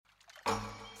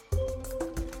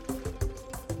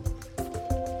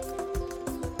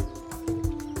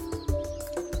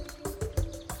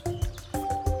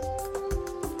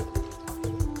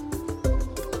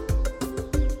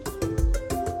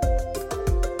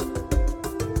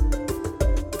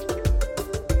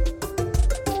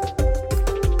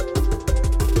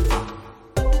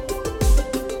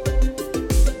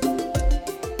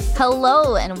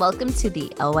Hello, and welcome to the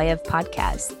LYF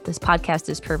podcast. This podcast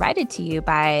is provided to you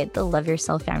by the Love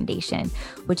Yourself Foundation,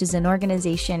 which is an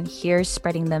organization here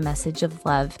spreading the message of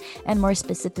love, and more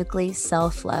specifically,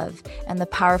 self-love, and the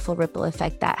powerful ripple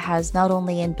effect that has not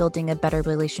only in building a better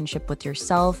relationship with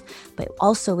yourself, but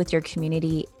also with your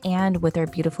community and with our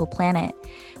beautiful planet.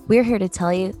 We're here to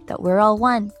tell you that we're all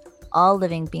one. All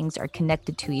living beings are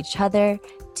connected to each other,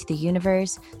 to the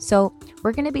universe. So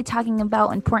we're going to be talking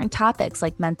about important topics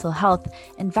like mental health,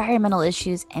 environmental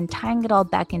issues, and tying it all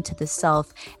back into the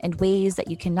self in ways that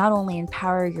you can not only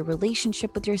empower your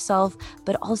relationship with yourself,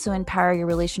 but also empower your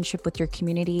relationship with your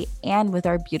community and with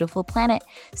our beautiful planet.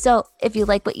 So if you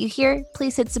like what you hear,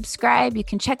 please hit subscribe. You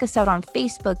can check us out on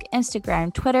Facebook,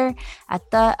 Instagram, Twitter at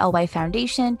the LY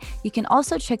Foundation. You can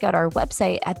also check out our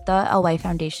website at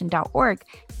thelyfoundation.org.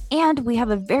 And we have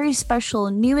a very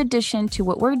special new addition to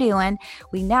what we're doing.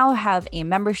 We now have a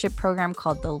membership program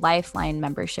called the Lifeline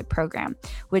Membership Program,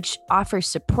 which offers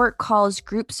support calls,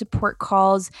 group support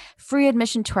calls, free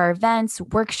admission to our events,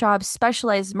 workshops,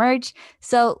 specialized merch.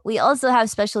 So we also have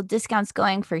special discounts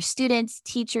going for students,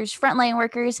 teachers, frontline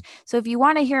workers. So if you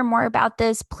want to hear more about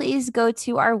this, please go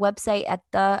to our website at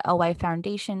the LY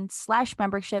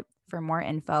Foundation/membership for more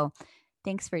info.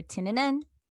 Thanks for tuning in.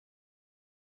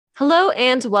 Hello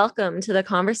and welcome to The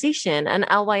Conversation, an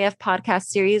LYF podcast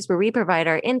series where we provide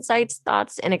our insights,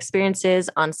 thoughts, and experiences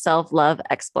on self-love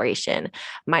exploration.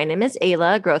 My name is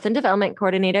Ayla, Growth and Development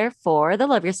Coordinator for the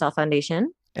Love Yourself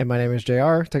Foundation. And my name is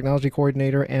JR, Technology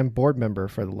Coordinator and Board Member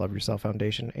for the Love Yourself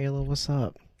Foundation. Ayla, what's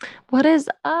up? What is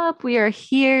up? We are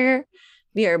here.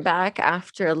 We are back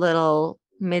after a little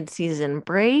mid-season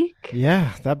break.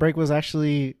 Yeah, that break was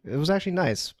actually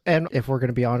nice. And if we're going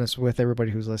to be honest with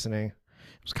everybody who's listening,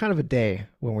 it was kind of a day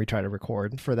when we try to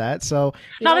record for that. So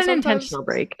not an intentional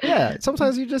break. Yeah.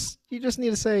 Sometimes you just need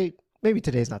to say, maybe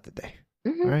today's not the day.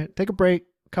 Mm-hmm. All right. Take a break,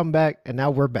 come back, and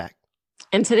now we're back.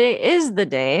 And today is the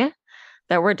day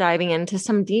that we're diving into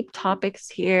some deep topics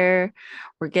here.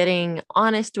 We're getting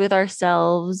honest with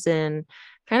ourselves and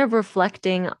kind of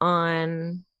reflecting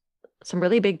on some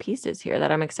really big pieces here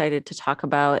that I'm excited to talk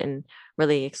about and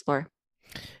really explore.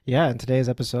 Yeah. In today's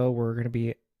episode, we're going to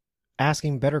be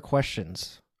asking better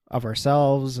questions of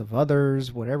ourselves, of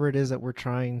others, whatever it is that we're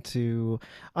trying to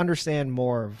understand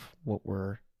more of what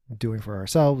we're doing for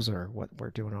ourselves or what we're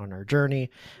doing on our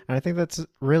journey. And I think that's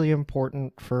really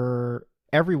important for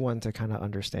everyone to kind of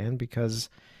understand, because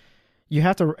you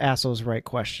have to ask those right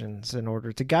questions in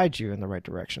order to guide you in the right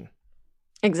direction.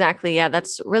 Exactly. Yeah,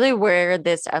 that's really where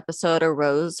this episode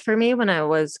arose for me when I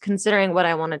was considering what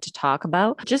I wanted to talk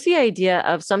about. Just the idea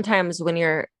of sometimes when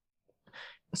you're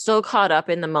so caught up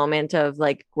in the moment of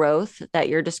like growth that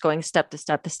you're just going step to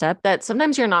step to step, that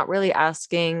sometimes you're not really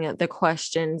asking the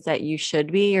questions that you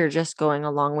should be. You're just going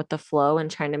along with the flow and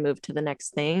trying to move to the next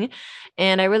thing.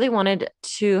 And I really wanted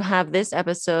to have this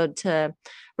episode to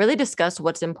really discuss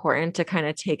what's important to kind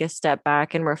of take a step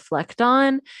back and reflect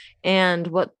on, and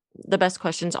what the best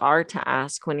questions are to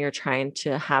ask when you're trying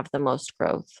to have the most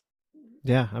growth.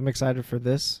 Yeah, I'm excited for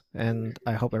this, and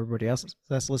I hope everybody else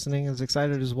that's listening is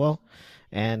excited as well.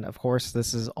 And of course,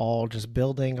 this is all just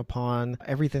building upon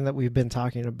everything that we've been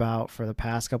talking about for the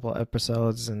past couple of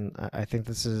episodes. And I think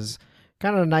this is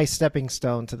kind of a nice stepping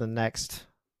stone to the next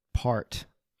part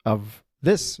of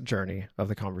this journey of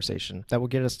the conversation that will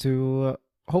get us to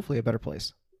hopefully a better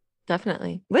place.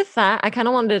 Definitely. With that, I kind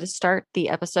of wanted to start the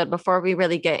episode before we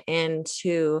really get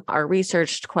into our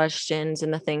researched questions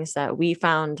and the things that we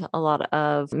found a lot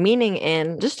of meaning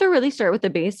in, just to really start with the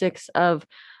basics of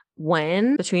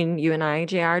when, between you and I,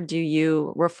 JR, do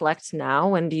you reflect now?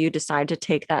 When do you decide to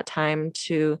take that time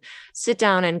to sit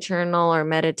down and journal or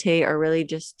meditate, or really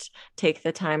just take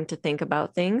the time to think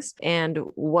about things? And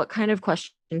what kind of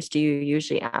questions do you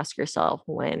usually ask yourself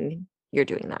when you're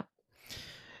doing that?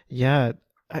 Yeah.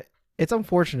 It's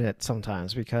unfortunate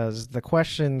sometimes because the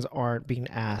questions aren't being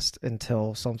asked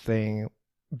until something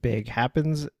big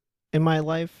happens in my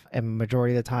life. And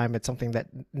majority of the time, it's something that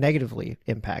negatively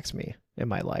impacts me in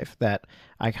my life, that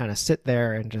I kind of sit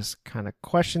there and just kind of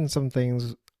question some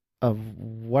things of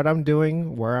what I'm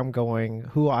doing, where I'm going,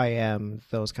 who I am,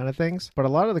 those kind of things. But a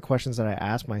lot of the questions that I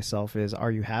ask myself is,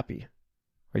 are you happy?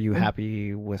 Are you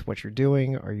happy with what you're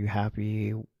doing? Are you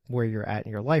happy where you're at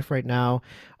in your life right now?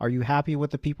 Are you happy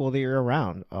with the people that you're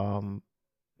around?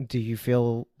 Do you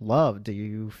feel loved? Do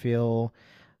you feel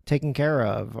taken care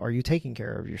of? Are you taking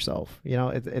care of yourself? You know,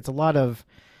 it's a lot of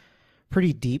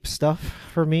pretty deep stuff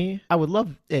for me. I would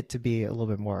love it to be a little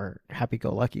bit more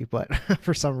happy-go-lucky, but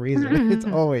for some reason it's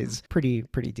always pretty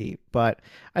deep. But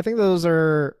I think those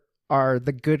are are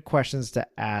the good questions to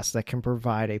ask that can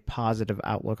provide a positive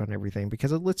outlook on everything,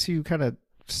 because it lets you kind of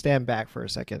stand back for a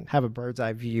second, have a bird's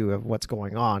eye view of what's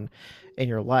going on in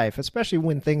your life, especially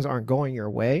when things aren't going your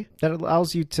way. That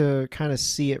allows you to kind of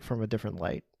see it from a different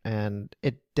light. And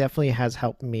it definitely has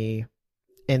helped me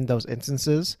in those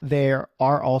instances. There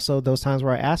are also those times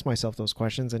where I ask myself those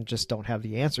questions and just don't have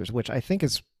the answers, which I think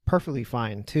is perfectly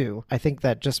fine too. I think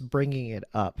that just bringing it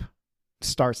up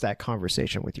starts that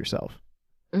conversation with yourself.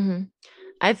 Mm-hmm.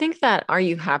 I think that "Are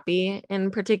you happy"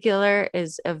 in particular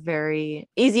is a very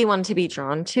easy one to be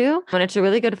drawn to. And it's a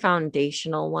really good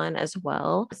foundational one as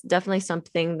well. It's definitely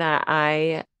something that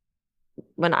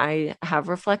when I have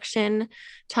reflection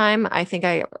time, I think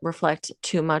I reflect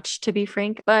too much, to be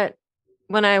frank. But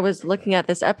when I was looking at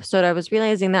this episode, I was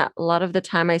realizing that a lot of the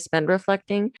time I spend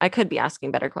reflecting, I could be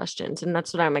asking better questions. And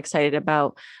that's what I'm excited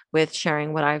about with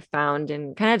sharing what I've found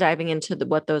and kind of diving into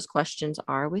what those questions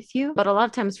are with you. But a lot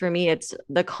of times for me, it's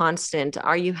the constant,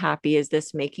 are you happy? Is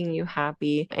this making you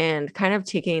happy? And kind of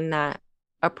taking that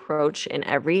approach in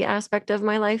every aspect of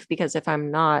my life, because if I'm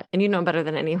not, and you know better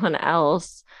than anyone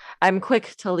else, I'm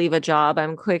quick to leave a job.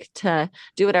 I'm quick to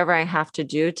do whatever I have to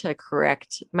do to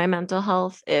correct my mental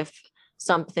health if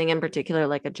something in particular,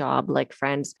 like a job, like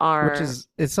friends, are. Which is,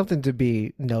 it's something to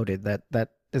be noted that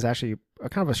is actually a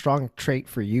kind of a strong trait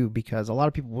for you, because a lot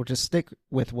of people will just stick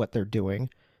with what they're doing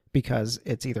because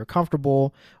it's either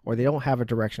comfortable or they don't have a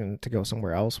direction to go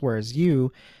somewhere else. Whereas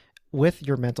you, with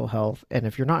your mental health, and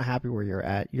if you're not happy where you're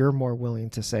at, you're more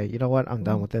willing to say, you know what, I'm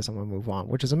done with this, I'm gonna move on,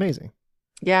 which is amazing.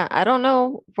 Yeah, I don't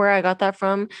know where I got that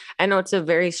from. I know it's a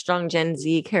very strong Gen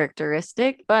Z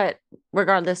characteristic, but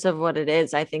regardless of what it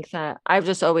is, I think that I've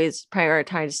just always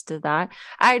prioritized to that.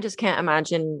 I just can't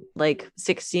imagine like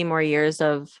 60 more years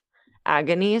of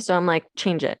agony. So I'm like,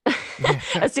 change it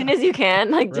as soon as you can,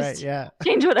 like just Right, yeah.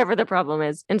 change whatever the problem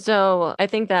is. And so I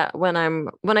think that when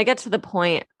I get to the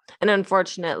point, and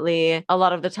unfortunately, a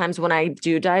lot of the times when I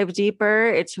do dive deeper,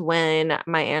 it's when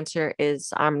my answer is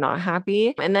I'm not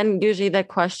happy. And then usually the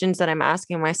questions that I'm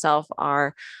asking myself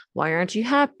are, why aren't you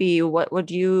happy? What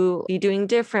would you be doing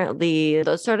differently?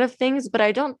 Those sort of things. But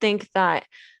I don't think that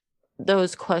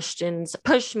those questions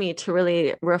push me to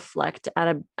really reflect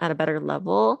at a better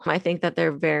level. I think that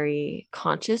they're very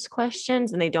conscious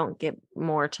questions and they don't get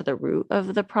more to the root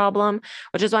of the problem,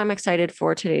 which is why I'm excited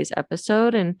for today's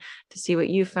episode and to see what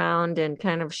you found and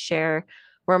kind of share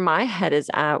where my head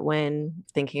is at when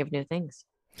thinking of new things.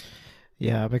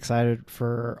 Yeah, I'm excited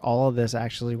for all of this.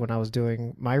 Actually, when I was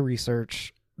doing my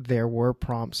research, there were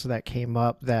prompts that came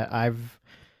up that I've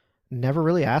never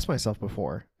really asked myself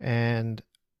before. And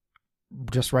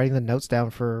just writing the notes down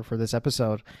for this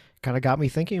episode kind of got me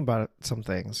thinking about some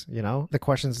things. The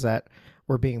questions that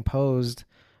were being posed,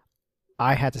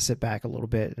 I had to sit back a little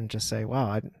bit and just say, wow,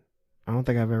 I don't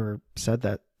think I've ever said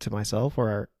that to myself,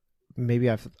 or maybe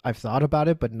I've thought about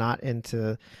it, but not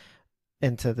into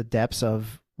the depths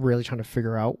of really trying to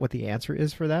figure out what the answer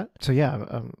is for that. So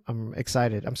yeah, I'm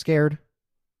excited. I'm scared.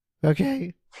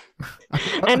 Okay.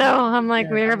 I know. I'm like,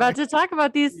 we're about to talk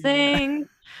about these things.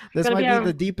 This might be one of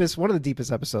the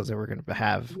deepest episodes that we're going to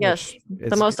have. Yes.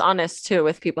 The most honest too,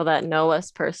 with people that know us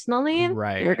personally.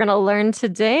 Right. You're going to learn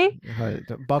today.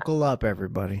 Buckle up,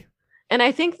 everybody. And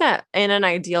I think that in an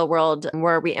ideal world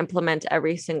where we implement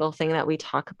every single thing that we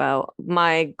talk about,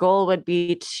 my goal would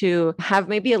be to have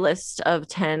maybe a list of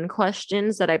 10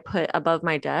 questions that I put above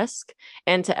my desk,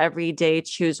 and to every day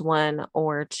choose one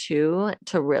or two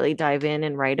to really dive in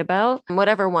and write about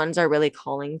whatever ones are really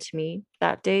calling to me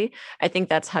that day. I think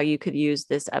that's how you could use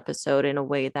this episode in a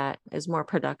way that is more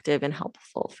productive and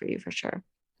helpful for you, for sure.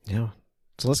 Yeah.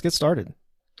 So let's get started.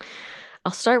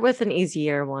 I'll start with an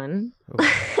easier one.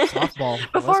 Softball.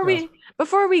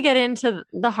 before we get into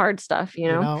the hard stuff,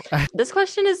 This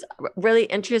question is really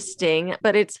interesting,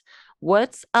 but it's,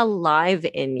 what's alive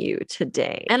in you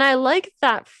today? And I like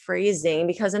that phrasing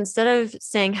because instead of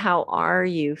saying, how are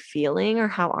you feeling or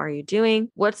how are you doing,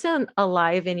 what's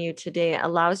alive in you today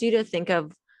allows you to think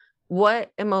of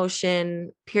what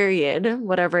emotion, period,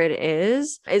 whatever it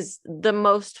is the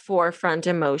most forefront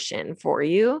emotion for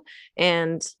you.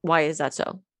 And why is that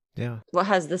so? Yeah. What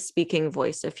has the speaking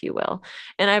voice, if you will?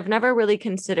 And I've never really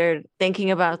considered thinking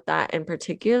about that in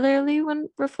particularly when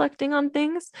reflecting on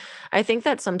things. I think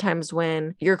that sometimes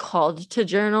when you're called to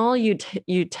journal, you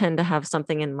tend to have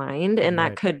something in mind, and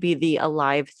that could be the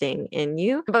alive thing in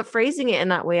you. But phrasing it in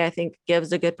that way, I think,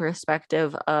 gives a good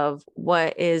perspective of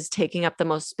what is taking up the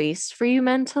most space for you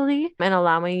mentally and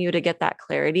allowing you to get that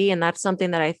clarity. And that's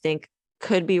something that I think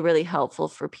could be really helpful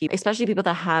for people, especially people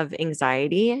that have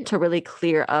anxiety, to really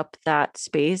clear up that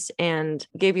space and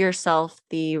give yourself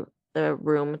the the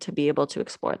room to be able to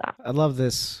explore that. I love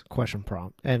this question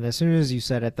prompt. And as soon as you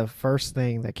said it, the first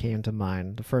thing that came to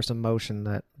mind, the first emotion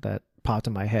that popped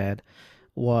in my head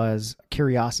was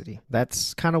curiosity.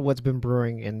 That's kind of what's been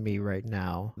brewing in me right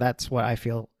now. That's what I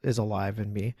feel is alive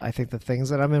in me. I think the things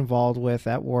that I'm involved with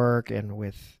at work and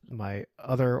with my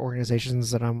other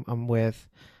organizations that I'm with,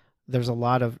 there's a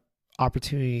lot of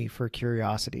opportunity for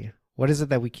curiosity. What is it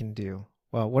that we can do?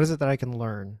 Well, what is it that I can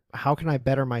learn? How can I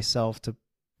better myself to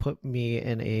put me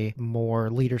in a more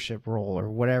leadership role or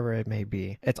whatever it may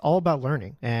be? It's all about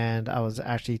learning. And I was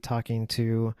actually talking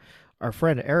to our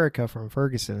friend Erica from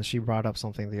Ferguson. She brought up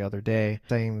something the other day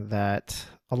saying that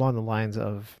along the lines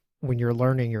of, when you're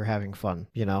learning, you're having fun,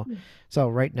 you know? So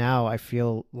right now I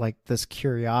feel like this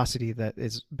curiosity that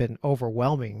has been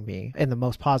overwhelming me in the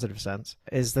most positive sense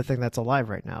is the thing that's alive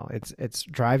right now. It's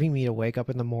driving me to wake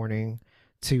up in the morning,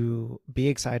 to be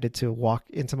excited to walk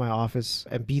into my office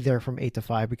and be there from 8 to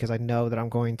 5, because I know that I'm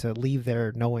going to leave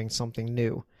there knowing something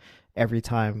new every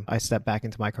time I step back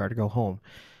into my car to go home.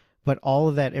 But all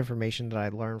of that information that I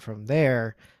learned from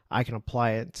there, I can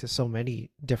apply it to so many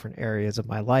different areas of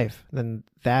my life. And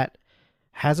that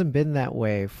hasn't been that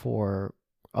way for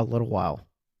a little while.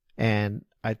 And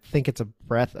I think it's a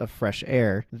breath of fresh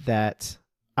air that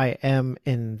I am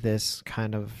in this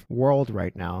kind of world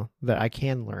right now that I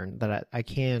can learn, that I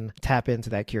can tap into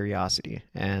that curiosity.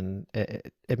 And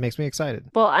it makes me excited.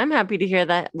 Well, I'm happy to hear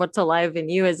that what's alive in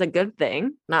you is a good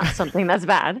thing, not something that's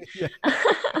bad.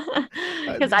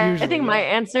 Because I think my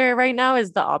answer right now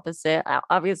is the opposite.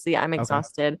 Obviously, I'm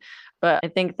exhausted, but I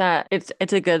think that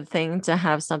it's a good thing to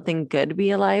have something good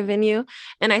be alive in you.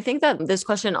 And I think that this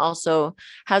question also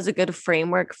has a good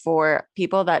framework for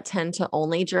people that tend to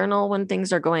only journal when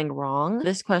things are going wrong.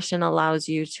 This question allows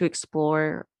you to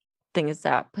explore things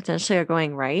that potentially are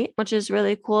going right, which is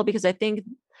really cool, because I think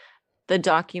the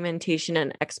documentation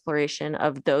and exploration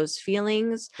of those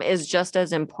feelings is just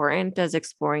as important as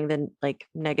exploring the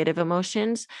negative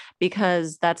emotions,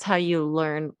 because that's how you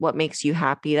learn what makes you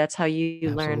happy. That's how you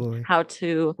learn how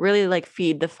to really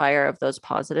feed the fire of those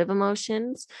positive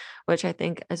emotions, which I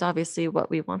think is obviously what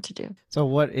we want to do. So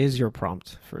what is your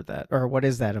prompt for that? Or what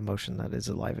is that emotion that is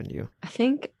alive in you? I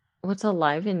think what's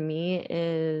alive in me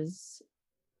is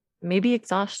maybe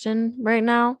exhaustion right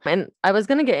now. And I was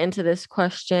going to get into this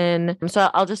question, so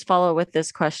I'll just follow with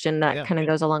this question that kind of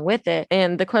goes along with it.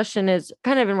 And the question is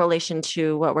kind of in relation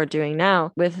to what we're doing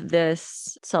now with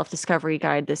this self-discovery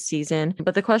guide this season.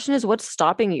 But the question is, what's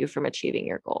stopping you from achieving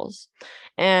your goals?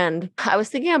 And I was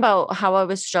thinking about how I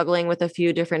was struggling with a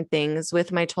few different things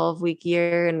with my 12-week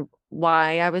year and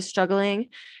why I was struggling.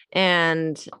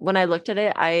 And when I looked at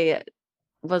it, I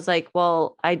was like,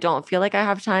 well, I don't feel like I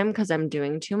have time because I'm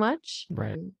doing too much.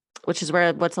 Right. Which is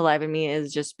where what's alive in me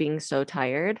is just being so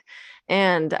tired.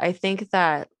 And I think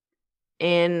that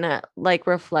in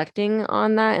reflecting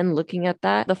on that and looking at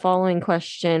that, the following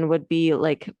question would be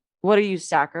what are you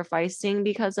sacrificing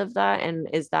because of that? And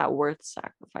is that worth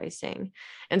sacrificing?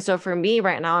 And so for me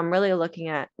right now, I'm really looking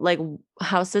at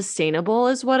how sustainable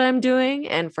is what I'm doing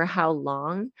and for how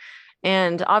long.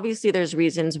 And obviously there's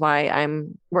reasons why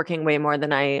I'm working way more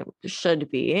than I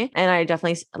should be. And I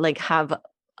definitely have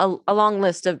a long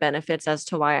list of benefits as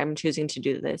to why I'm choosing to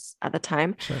do this at the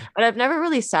time. Sure. But I've never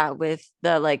really sat with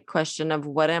the question of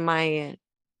what am I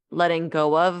letting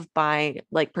go of by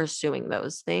pursuing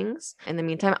those things. In the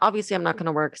meantime, obviously I'm not going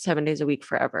to work 7 days a week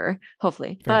forever,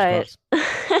 hopefully. But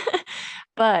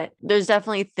but there's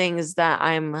definitely things that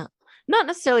I'm not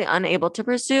necessarily unable to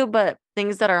pursue, but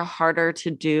things that are harder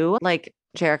to do. Like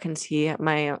JR can see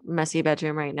my messy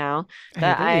bedroom right now.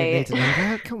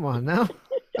 Come on now.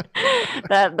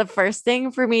 That the first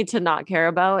thing for me to not care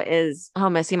about is how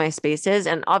messy my space is.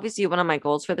 And obviously one of my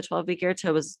goals for the 12-week year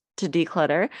was to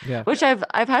declutter, which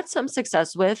I've had some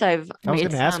success with. I was going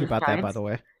to ask you about that, by the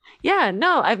way. Yeah,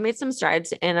 no, I've made some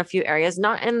strides in a few areas,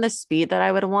 not in the speed that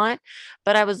I would want,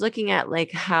 but I was looking at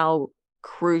how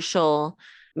crucial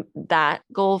that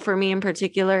goal for me in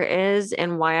particular is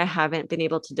and why I haven't been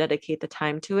able to dedicate the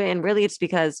time to it. And really it's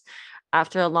because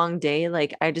after a long day,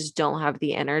 I just don't have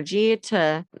the energy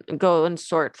to go and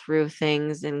sort through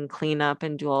things and clean up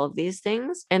and do all of these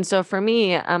things. And so for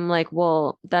me, I'm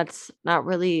well, that's not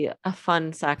really a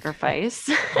fun sacrifice.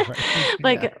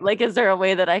 Is there a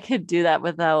way that I could do that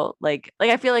without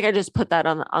I feel like I just put that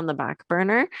on the back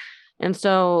burner. And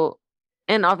so,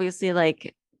 and obviously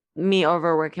me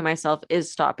overworking myself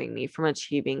is stopping me from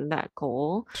achieving that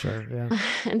goal. Sure. Yeah.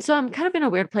 And so I'm kind of in a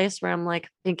weird place where I'm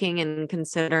thinking and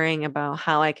considering about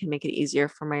how I can make it easier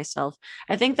for myself.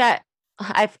 I think that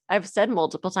I've said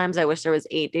multiple times I wish there was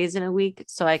 8 days in a week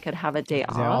so I could have a day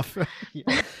off.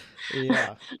 Yeah.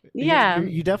 Yeah. Yeah.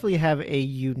 You definitely have a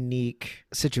unique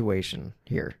situation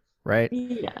here, right?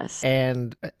 Yes.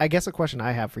 And I guess a question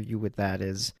I have for you with that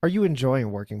is, are you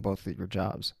enjoying working both of your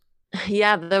jobs?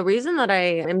 Yeah, the reason that I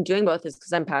am doing both is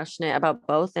because I'm passionate about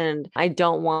both and I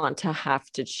don't want to have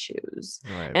to choose.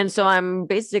 Right. And so I'm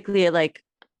basically like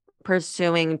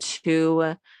pursuing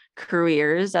two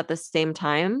careers at the same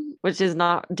time, which is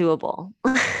not doable.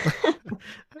 Not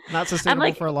I'm sustainable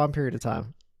like, for a long period of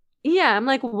time. yeah, I'm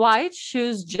like, why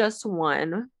choose just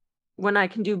one when I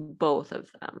can do both of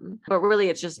them? But really,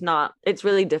 it's just not, it's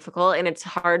really difficult and it's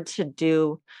hard to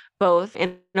do both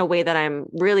in a way that I'm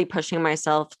really pushing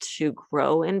myself to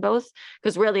grow in both.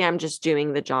 Because really, I'm just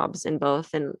doing the jobs in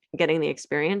both and getting the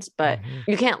experience. But Mhm.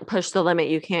 you can't push the limit.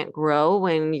 You can't grow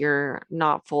when you're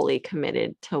not fully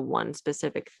committed to one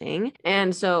specific thing.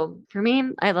 And so for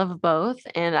me, I love both.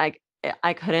 And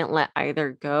I couldn't let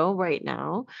either go right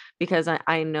now because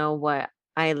I know what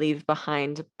I leave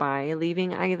behind by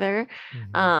leaving either.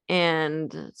 Mhm.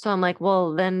 And so I'm like,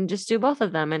 well, then just do both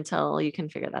of them until you can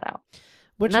figure that out.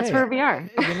 And Which, that's hey, where we are.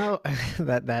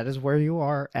 that is where you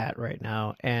are at right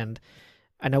now. And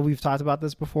I know we've talked about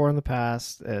this before in the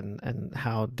past and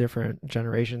how different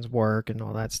generations work and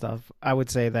all that stuff. I would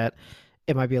say that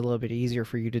it might be a little bit easier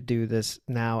for you to do this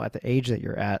now at the age that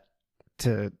you're at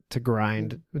to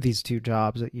grind these two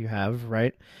jobs that you have,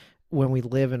 right? When we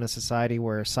live in a society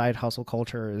where side hustle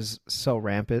culture is so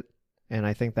rampant, and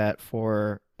I think that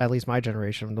for at least my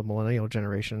generation, the millennial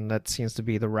generation, that seems to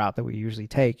be the route that we usually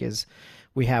take is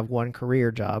we have one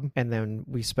career job and then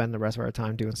we spend the rest of our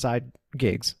time doing side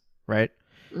gigs, right?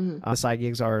 The side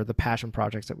gigs are the passion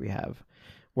projects that we have.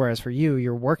 Whereas for you,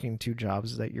 you're working two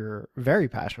jobs that you're very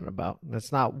passionate about.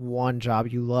 That's not one job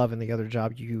you love and the other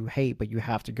job you hate, but you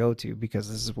have to go to because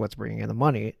this is what's bringing in the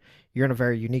money. You're in a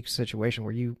very unique situation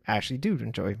where you actually do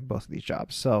enjoy both of these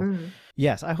jobs. So,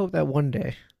 yes, I hope that one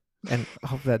day, and I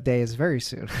hope that day is very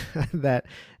soon, that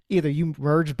either you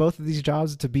merge both of these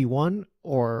jobs to be one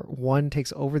or one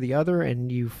takes over the other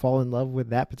and you fall in love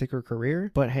with that particular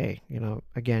career. But hey,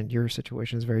 again, your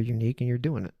situation is very unique and you're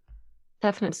doing it.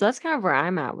 Definitely. So that's kind of where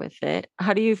I'm at with it.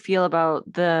 How do you feel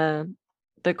about the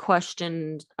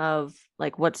question of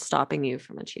like what's stopping you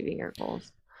from achieving your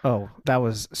goals? Oh, that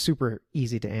was super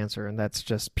easy to answer, and that's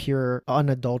just pure,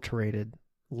 unadulterated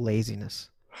laziness.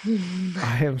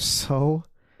 I am so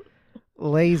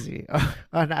lazy.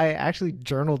 And I actually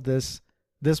journaled this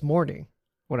morning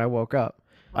when I woke up.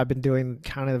 I've been doing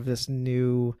kind of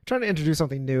trying to introduce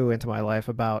something new into my life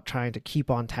about trying to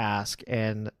keep on task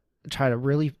and try to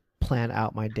really plan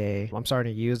out my day. I'm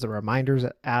starting to use the reminders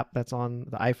app that's on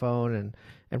the iPhone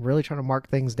and really trying to mark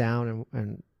things down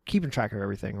and keeping track of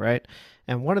everything, right?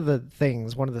 And one of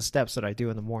the steps that I do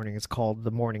in the morning is called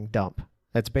the morning dump.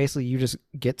 That's basically you just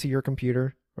get to your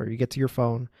computer or you get to your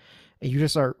phone and you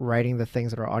just start writing the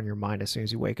things that are on your mind as soon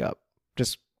as you wake up.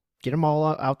 Just get them all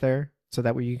out there so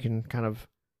that way you can kind of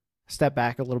step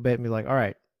back a little bit and be like, all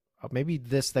right, maybe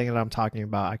this thing that I'm talking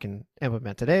about I can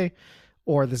implement today,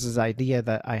 or this is an idea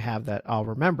that I have that I'll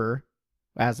remember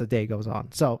as the day goes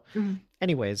on. So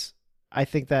anyways, I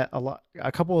think that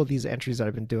a couple of these entries that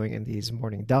I've been doing in these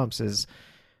morning dumps is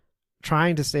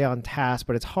trying to stay on task,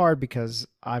 but it's hard because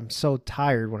I'm so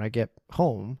tired when I get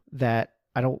home that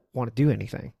I don't want to do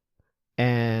anything.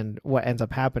 And what ends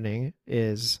up happening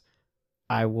is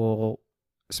I will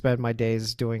spend my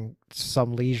days doing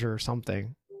some leisure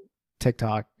something,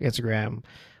 TikTok, Instagram,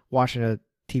 watching a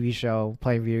TV show,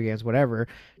 playing video games, whatever,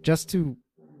 just to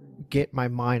get my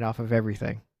mind off of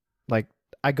everything. Like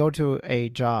I go to a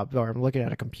job or I'm looking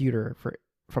at a computer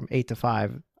from 8 to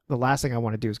 5. The last thing I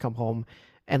want to do is come home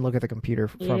and look at the computer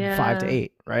from 5 to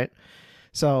 8, right?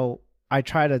 So I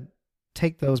try to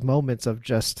take those moments of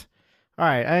just, all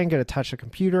right, I ain't going to touch the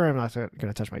computer. I'm not going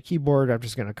to touch my keyboard. I'm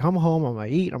just going to come home. I'm going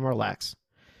to eat. I'm going to relax.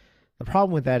 The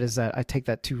problem with that is that I take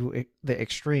that to the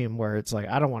extreme where it's like,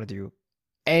 I don't want to do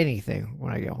anything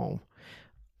when I get home.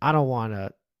 I don't want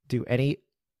to do any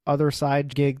other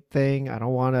side gig thing. I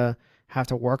don't want to have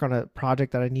to work on a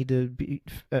project that I need to be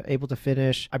able to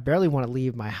finish. I barely want to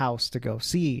leave my house to go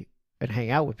see and hang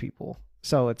out with people.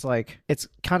 So it's like, it's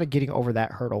kind of getting over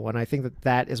that hurdle. And I think that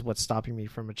that is what's stopping me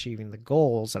from achieving the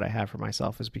goals that I have for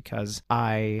myself, is because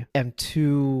I am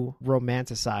too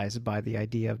romanticized by the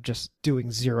idea of just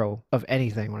doing zero of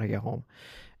anything when I get home.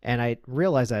 And I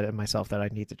realize that in myself that I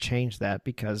need to change that,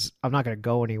 because I'm not going to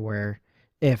go anywhere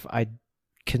if I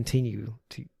continue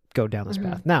to go down this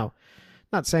path. Now,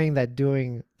 not saying that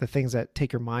doing the things that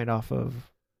take your mind off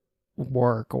of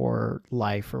work or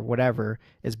life or whatever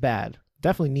is bad.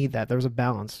 definitely need that. There's a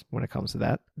balance when it comes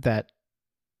to that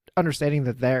understanding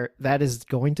that is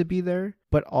going to be there,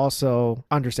 but also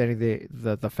understanding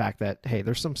the fact that, hey,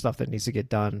 there's some stuff that needs to get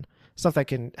done, stuff that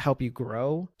can help you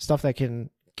grow, stuff that can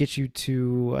get you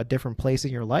to a different place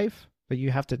in your life, but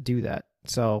you have to do that.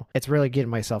 So it's really getting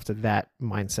myself to that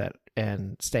mindset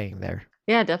and staying there.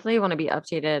 Yeah, definitely want to be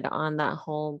updated on that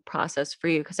whole process for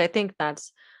you, because I think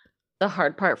that's the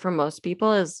hard part for most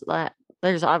people, is that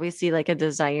there's obviously like a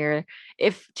desire,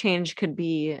 if change could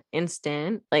be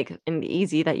instant, like and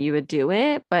easy, that you would do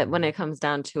it. But when it comes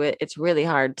down to it, it's really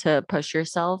hard to push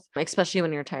yourself, especially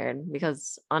when you're tired.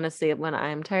 Because honestly, when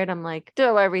I'm tired, I'm like,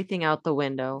 throw everything out the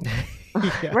window.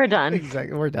 Yeah, We're done.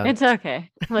 exactly. We're done. It's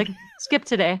okay. Like, skip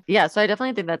today. Yeah. So I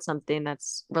definitely think that's something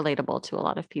that's relatable to a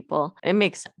lot of people. It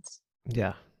makes sense.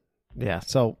 Yeah. Yeah.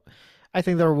 So I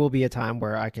think there will be a time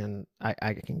where I can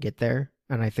get there.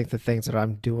 And I think the things that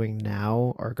I'm doing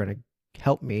now are going to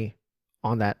help me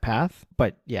on that path.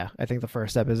 But yeah, I think the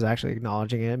first step is actually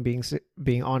acknowledging it and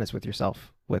being honest with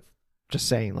yourself, with just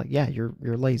saying like, yeah, you're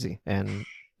lazy and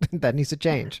that needs to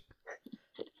change.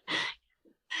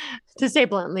 To say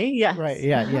bluntly, yes. Right.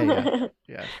 Yeah.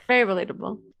 Yeah. Very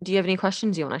relatable. Do you have any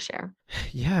questions you want to share?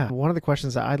 Yeah. One of the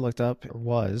questions that I looked up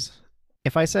was,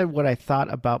 if I said what I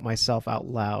thought about myself out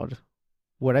loud,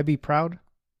 would I be proud?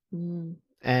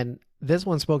 And this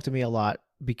one spoke to me a lot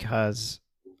because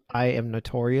I am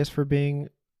notorious for being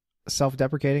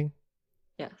self-deprecating.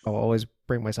 Yes. I'll always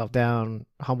bring myself down,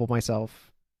 humble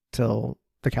myself till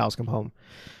the cows come home,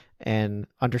 and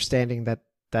understanding that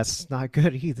that's not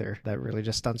good either. That really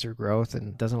just stunts your growth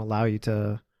and doesn't allow you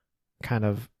to kind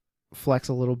of flex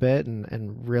a little bit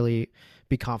and really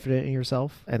be confident in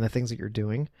yourself and the things that you're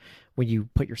doing when you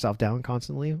put yourself down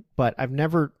constantly. But I've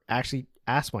never actually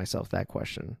asked myself that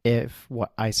question. If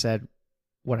what I said,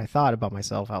 what I thought about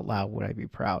myself out loud, would I be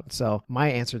proud? So my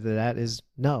answer to that is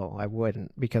no, I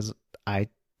wouldn't, because I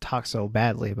talk so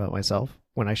badly about myself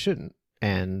when I shouldn't.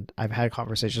 And I've had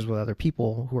conversations with other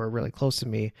people who are really close to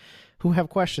me who have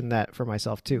questioned that for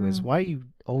myself too, is why do you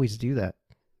always do that?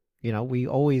 You know, we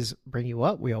always bring you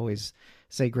up. We always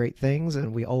say great things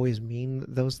and we always mean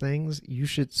those things. You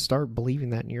should start believing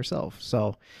that in yourself.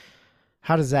 So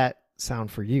how does that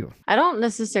sound for you? I don't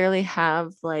necessarily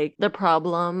have like the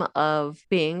problem of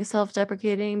being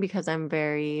self-deprecating, because I'm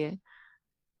very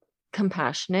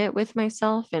compassionate with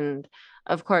myself. And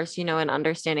of course, in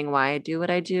understanding why I do what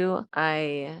I do,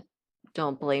 I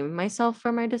don't blame myself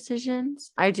for my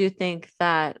decisions. I do think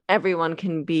that everyone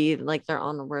can be like their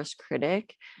own worst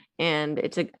critic.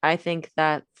 And I think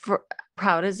that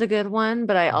proud is a good one,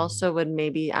 but I also would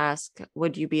maybe ask,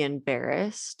 would you be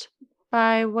embarrassed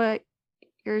by what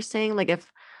you're saying? Like,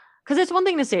 because it's one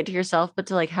thing to say it to yourself, but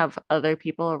to like have other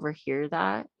people overhear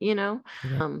that, Yeah.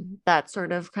 that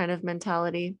sort of kind of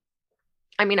mentality.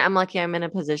 I mean, I'm lucky I'm in a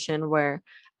position where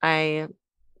I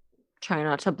try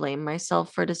not to blame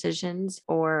myself for decisions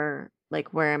or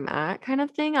like where I'm at kind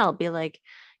of thing. I'll be like,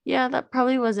 yeah, that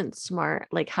probably wasn't smart.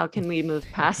 Like, how can we move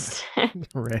past it?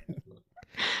 Right.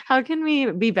 How can we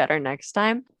be better next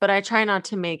time? But I try not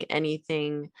to make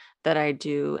anything that I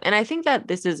do. And I think that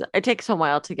it takes a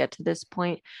while to get to this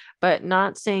point, but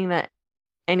not saying that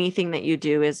anything that you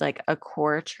do is like a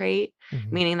core trait,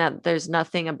 meaning that there's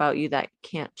nothing about you that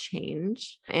can't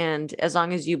change. And as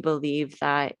long as you believe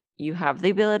that you have the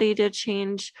ability to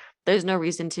change, there's no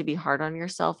reason to be hard on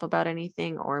yourself about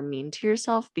anything or mean to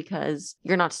yourself, because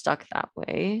you're not stuck that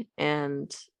way.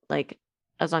 And like,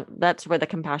 as long that's where the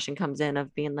compassion comes in,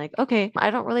 of being like, okay, I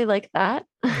don't really like that.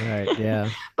 Right. Yeah.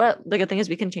 But the good thing is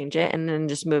we can change it, and then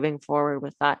just moving forward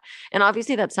with that. And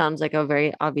obviously that sounds like a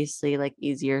very obviously like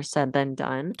easier said than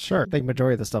done. Sure. The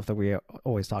majority of the stuff that we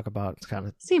always talk about is kind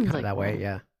of Seems like that way.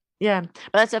 Yeah. Yeah.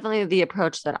 But that's definitely the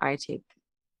approach that I take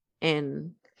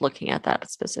in looking at that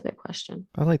specific question.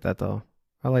 I like that though.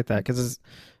 I like that because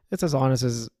it's as honest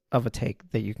as of a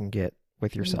take that you can get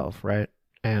with yourself, right?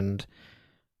 And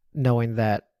knowing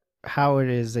that how it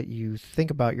is that you think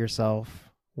about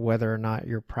yourself, whether or not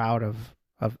you're proud of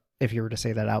if you were to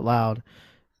say that out loud,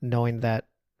 knowing that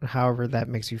however that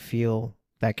makes you feel,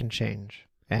 that can change.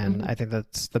 And I think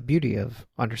that's the beauty of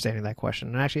understanding that question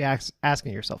and actually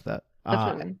asking yourself that.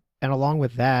 And along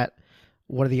with that,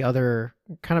 one of the other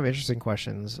kind of interesting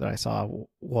questions that I saw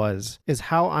is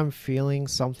how I'm feeling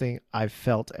something I've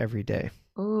felt every day.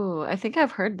 Oh, I think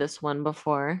I've heard this one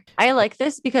before. I like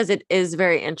this because it is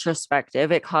very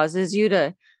introspective. It causes you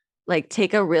to like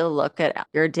take a real look at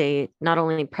your day, not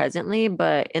only presently,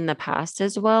 but in the past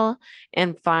as well,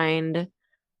 and find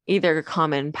either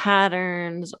common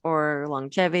patterns or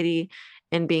longevity,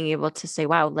 and being able to say,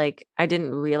 wow, like I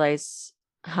didn't realize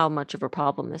how much of a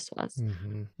problem this was.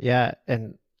 Mm-hmm. Yeah.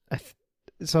 And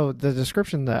so the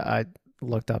description that I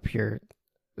looked up here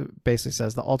basically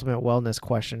says the ultimate wellness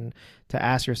question to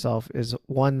ask yourself is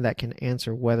one that can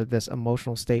answer whether this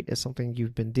emotional state is something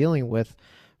you've been dealing with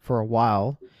for a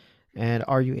while. And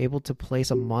are you able to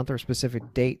place a month or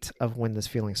specific date of when this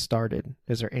feeling started?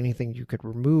 Is there anything you could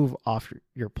remove off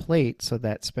your plate so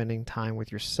that spending time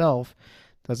with yourself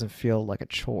doesn't feel like a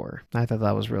chore? I thought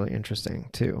that was really interesting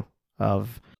too,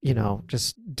 of,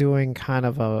 just doing kind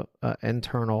of a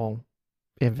internal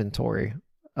inventory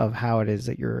of how it is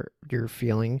that you're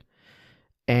feeling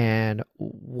and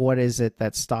what is it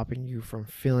that's stopping you from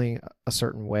feeling a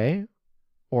certain way,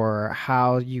 or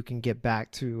how you can get back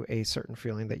to a certain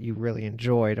feeling that you really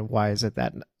enjoyed, and why is it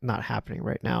that not happening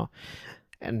right now.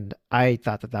 And I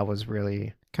thought that was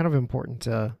really kind of important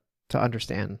to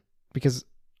understand, because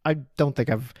I don't think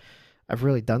I've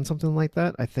really done something like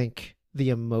that. I think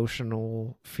the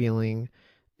emotional feeling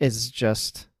is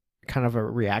just kind of a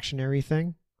reactionary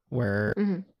thing where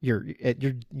you're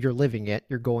living it,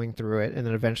 you're going through it, and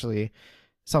then eventually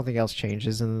something else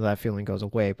changes and that feeling goes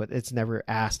away. But it's never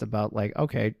asked about, like,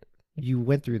 okay, you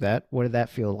went through that. What did that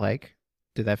feel like?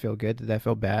 Did that feel good? Did that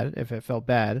feel bad? If it felt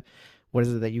bad, what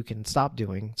is it that you can stop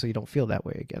doing so you don't feel that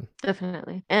way again?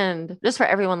 Definitely. And just for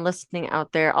everyone listening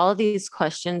out there, all of these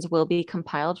questions will be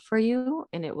compiled for you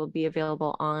and it will be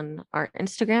available on our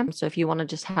Instagram. So if you want to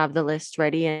just have the list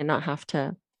ready and not have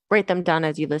to write them down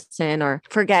as you listen or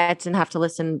forget and have to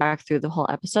listen back through the whole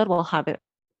episode, we'll have it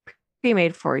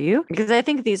pre-made for you, because I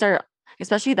think these are,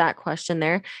 especially that question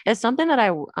there, is something that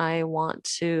I want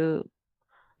to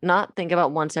not think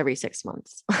about once every 6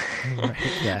 months. Right,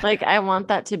 yeah. Like I want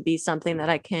that to be something that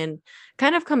I can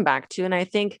kind of come back to. And I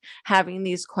think having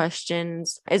these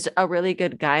questions is a really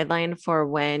good guideline for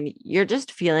when you're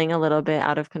just feeling a little bit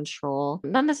out of control.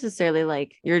 Not necessarily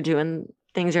like you're doing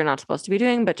things you're not supposed to be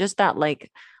doing, but just that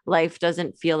like life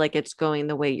doesn't feel like it's going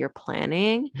the way you're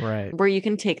planning. Right. Where you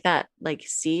can take that like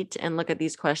seat and look at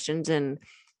these questions and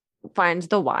find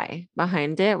the why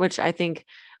behind it, which I think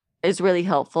is really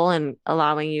helpful in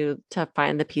allowing you to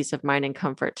find the peace of mind and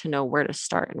comfort to know where to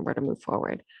start and where to move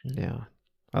forward. Yeah.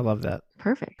 I love that.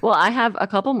 Perfect. Well, I have a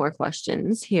couple more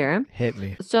questions here. Hit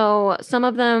me. So some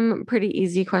of them pretty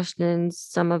easy questions,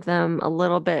 some of them a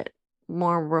little bit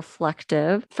more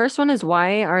reflective. First one is,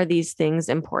 why are these things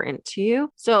important to you?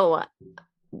 So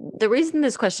the reason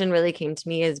this question really came to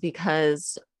me is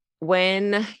because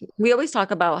when we always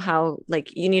talk about how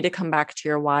like you need to come back to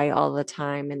your why all the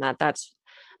time, and that's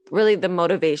really the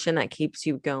motivation that keeps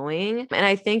you going. And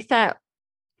I think that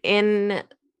in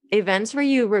events where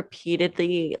you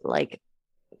repeatedly like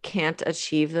can't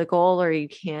achieve the goal, or you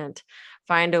can't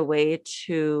find a way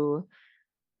to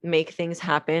make things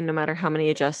happen, no matter how many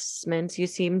adjustments you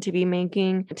seem to be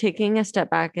making, taking a step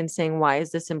back and saying, why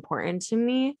is this important to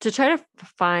me? To try to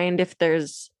find if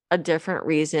there's a different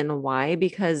reason why,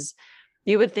 because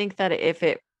you would think that if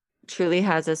it truly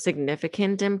has a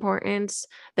significant importance,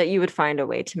 that you would find a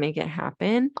way to make it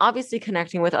happen. Obviously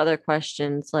connecting with other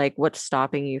questions like what's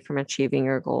stopping you from achieving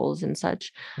your goals and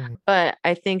such. Mm-hmm. But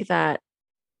I think that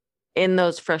in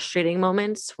those frustrating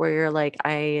moments where you're like,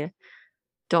 I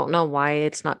don't know why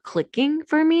it's not clicking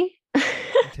for me.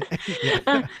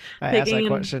 Yeah. I ask that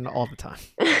question all the time.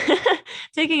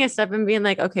 Taking a step and being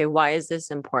like, okay, why is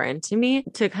this important to me?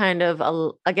 To kind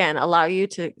of, again, allow you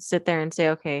to sit there and say,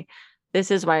 okay, this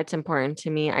is why it's important to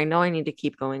me. I know I need to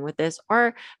keep going with this.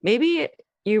 Or maybe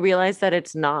you realize that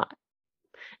it's not.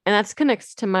 And that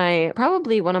connects to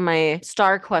probably one of my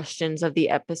star questions of the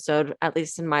episode, at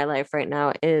least in my life right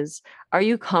now, is, are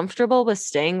you comfortable with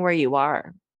staying where you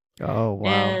are? Oh, wow.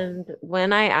 And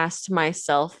when I asked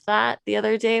myself that the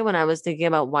other day, when I was thinking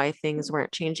about why things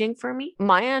weren't changing for me,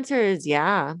 my answer is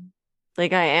yeah.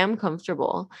 Like I am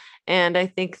comfortable. And I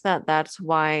think that that's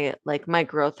why like my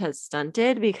growth has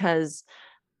stunted, because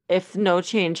if no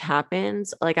change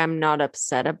happens, like I'm not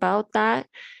upset about that.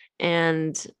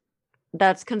 And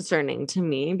that's concerning to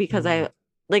me, because I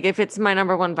like, if it's my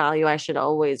number one value, I should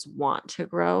always want to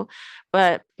grow.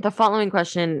 But the following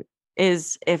question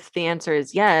is, if the answer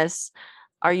is yes,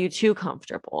 are you too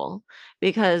comfortable?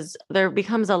 Because there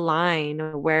becomes a line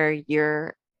where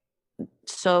you're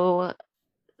so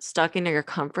stuck in your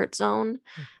comfort zone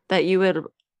that you would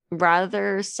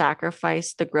rather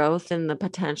sacrifice the growth and the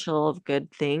potential of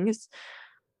good things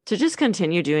to just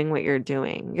continue doing what you're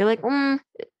doing. You're like,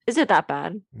 is it that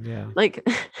bad? Yeah. Like,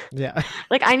 yeah.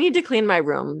 Like I need to clean my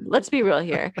room. Let's be real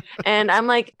here. And I'm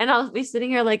like, and I'll be sitting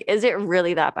here like, is it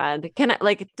really that bad? Can I,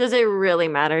 like, does it really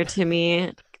matter to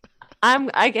me?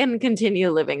 I can continue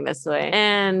living this way.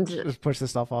 And Just push the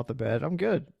stuff off the bed. I'm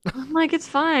good. I'm like, it's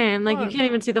fine. Like, you Fine. can't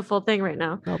even see the full thing right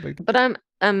now. No big. But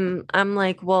I'm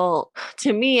like, well,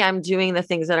 to me, I'm doing the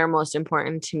things that are most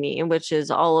important to me, which is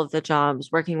all of the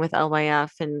jobs, working with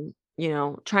LYF and,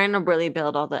 trying to really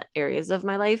build all the areas of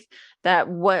my life that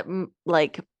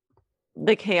like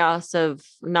the chaos of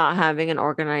not having an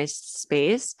organized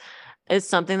space is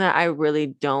something that I really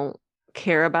don't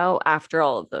care about after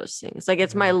all of those things. Like,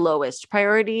 it's my lowest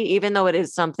priority, even though it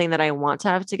is something that I want to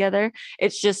have together.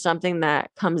 It's just something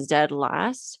that comes dead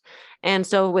last. And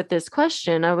so with this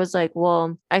question, I was like,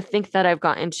 well, I think that I've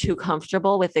gotten too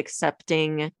comfortable with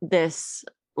accepting this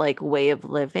like way of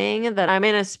living, that I'm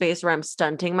in a space where I'm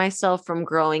stunting myself from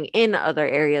growing in other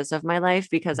areas of my life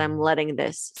because I'm letting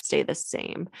this stay the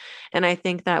same. And I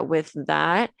think that with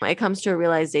that, it comes to a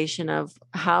realization of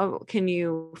how can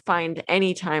you find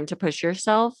any time to push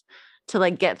yourself to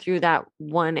like get through that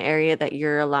one area that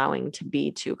you're allowing to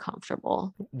be too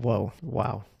comfortable. Whoa.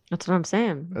 Wow. That's what I'm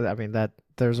saying. I mean, that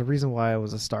there's a reason why it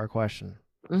was a star question.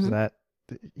 Mhm. That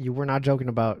you were not joking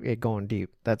about it going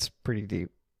deep. That's pretty deep.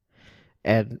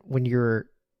 And when you're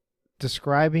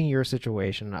describing your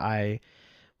situation, I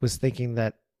was thinking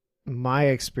that my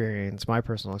experience, my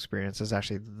personal experience, is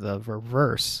actually the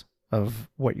reverse of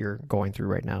what you're going through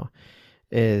right now.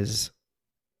 Is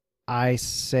I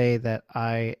say that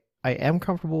I am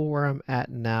comfortable where I'm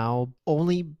at now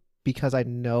only because I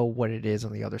know what it is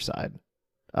on the other side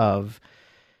of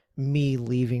me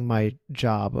leaving my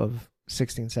job of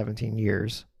 16, 17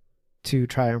 years to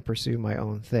try and pursue my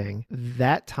own thing.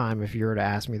 That time, if you were to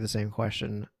ask me the same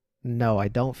question, no, I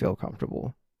don't feel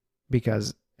comfortable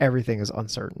because everything is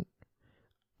uncertain.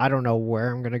 I don't know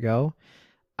where I'm going to go.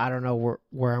 I don't know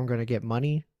where I'm going to get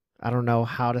money. I don't know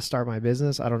how to start my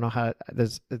business. I don't know how.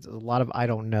 It's a lot of I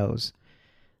don't knows.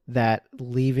 That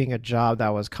leaving a job that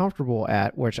I was comfortable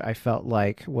at, which I felt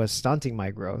like was stunting my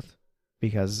growth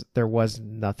because there was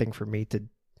nothing for me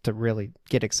to really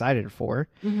get excited for.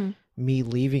 Mhm. Me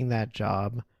leaving that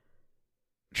job,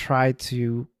 try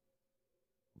to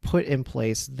put in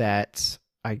place that,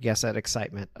 I guess, that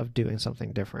excitement of doing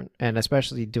something different, and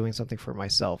especially doing something for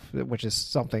myself, which is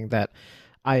something that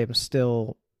I am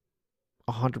still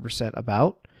 100%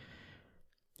 about.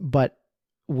 But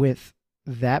with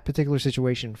that particular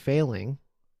situation failing,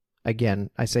 again,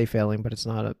 I say failing, but it's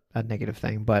not a negative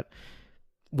thing, but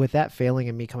with that failing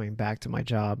and me coming back to my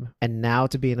job, and now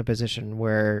to be in a position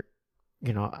where,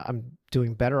 I'm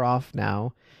doing better off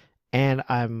now, and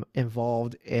I'm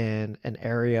involved in an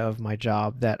area of my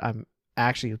job that I'm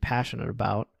actually passionate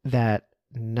about, that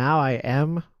now I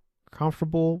am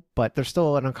comfortable, but there's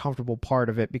still an uncomfortable part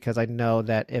of it because I know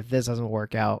that if this doesn't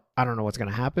work out, I don't know what's going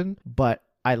to happen, but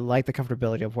I like the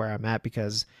comfortability of where I'm at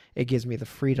because it gives me the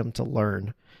freedom to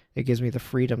learn. It gives me the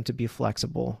freedom to be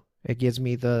flexible. It gives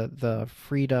me the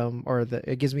freedom, or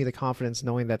it gives me the confidence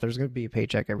knowing that there's going to be a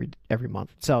paycheck every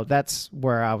month. So that's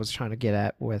where I was trying to get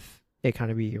at with it, kind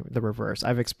of be the reverse.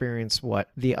 I've experienced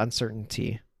the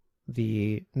uncertainty,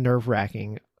 the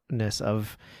nerve-wrackingness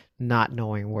of not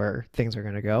knowing where things are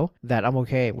going to go, that I'm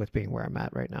okay with being where I'm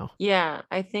at right now. Yeah,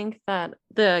 I think that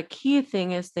the key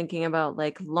thing is thinking about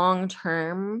like long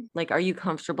term, like, are you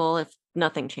comfortable if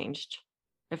nothing changed?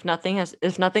 If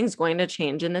nothing's going to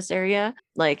change in this area,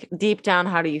 like deep down,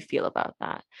 how do you feel about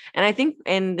that? And I think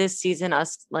in this season,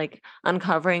 us like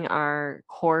uncovering our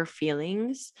core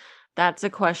feelings, that's a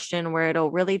question where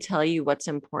it'll really tell you what's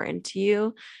important to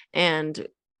you, and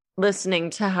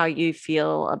listening to how you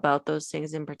feel about those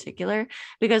things in particular,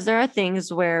 because there are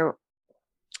things where,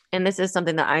 and this is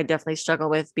something that I definitely struggle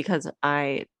with because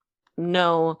I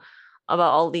know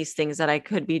about all these things that I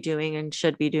could be doing and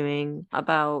should be doing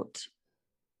about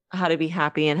how to be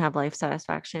happy and have life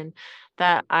satisfaction,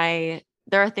 that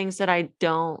there are things that I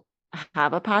don't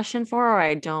have a passion for, or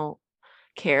I don't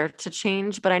care to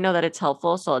change, but I know that it's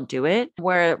helpful, so I'll do it.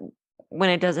 Where when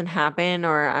it doesn't happen,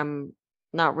 or I'm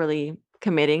not really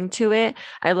committing to it,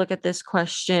 I look at this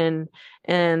question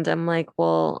and I'm like,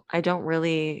 well, I don't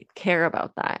really care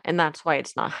about that, and that's why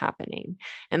it's not happening.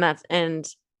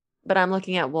 But I'm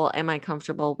looking at, well, am I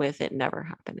comfortable with it never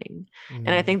happening?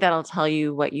 And I think that'll tell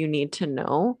you what you need to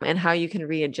know and how you can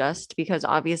readjust, because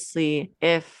obviously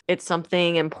if it's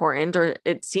something important, or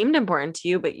it seemed important to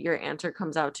you, but your answer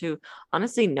comes out to,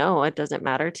 honestly, no, it doesn't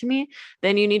matter to me,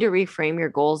 then you need to reframe your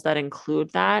goals that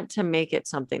include that to make it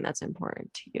something that's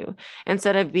important to you.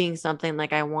 Instead of being something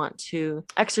like, I want to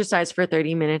exercise for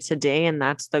 30 minutes a day, and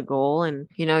that's the goal. And,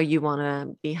 you want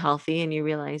to be healthy, and you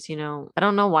realize, I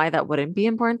don't know why that wouldn't be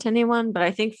important to anyone. But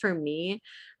I think for me,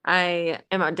 I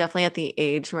am definitely at the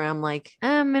age where I'm like,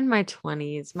 I'm in my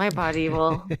 20s. My body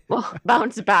will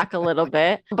bounce back a little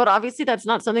bit. But obviously that's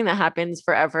not something that happens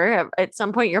forever. At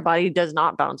some point your body does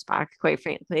not bounce back, quite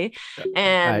frankly.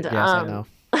 And Yes, I know.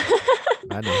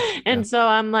 I know. Yeah. and so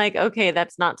I'm like, okay,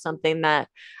 that's not something that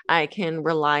I can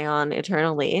rely on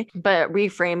eternally. But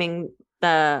reframing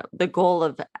the goal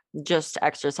of just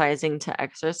exercising to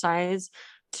exercise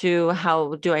to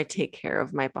how do I take care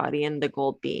of my body, and the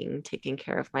goal being taking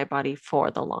care of my body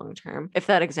for the long term. If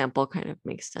that example kind of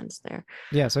makes sense there.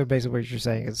 Yeah, so basically what you're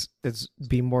saying is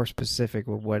be more specific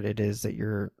with what it is that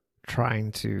you're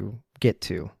trying to get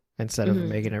to instead of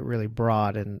making it really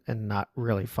broad and not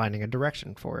really finding a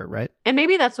direction for it, right? And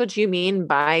maybe that's what you mean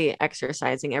by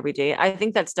exercising every day. I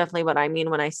think that's definitely what I mean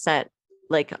when I set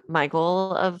like my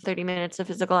goal of 30 minutes of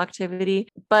physical activity.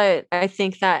 But I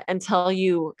think that until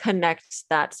you connect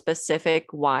that specific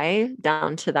why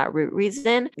down to that root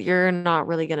reason, you're not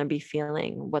really going to be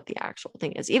feeling what the actual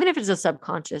thing is. Even if it's a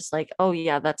subconscious, like, oh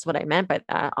yeah, that's what I meant by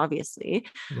that, obviously.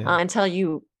 Yeah. Until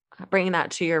you bring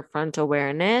that to your front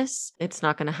awareness, it's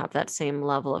not going to have that same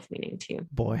level of meaning to you.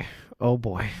 Boy, oh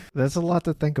boy, that's a lot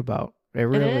to think about. It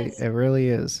really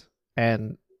is.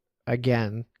 And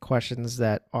again, questions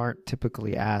that aren't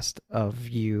typically asked of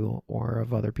you or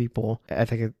of other people. I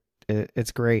think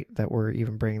it's great that we're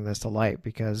even bringing this to light,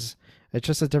 because it's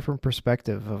just a different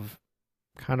perspective of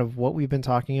kind of what we've been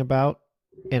talking about,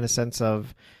 in a sense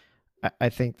of, I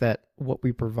think that what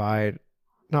we provide,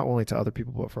 not only to other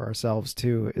people, but for ourselves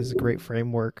too, is a great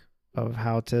framework of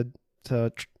how to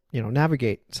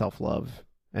navigate self-love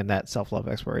and that self-love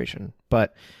exploration.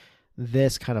 But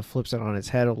this kind of flips it on its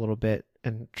head a little bit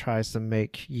and tries to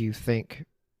make you think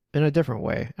in a different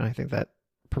way. And I think that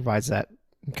provides that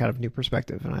kind of new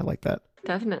perspective. And I like that.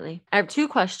 Definitely. I have 2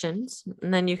 questions,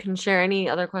 and then you can share any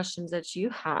other questions that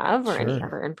you have or any Sure.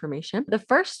 other information. The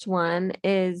first one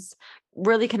is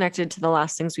really connected to the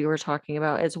last things we were talking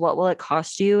about, is what will it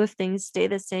cost you if things stay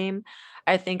the same?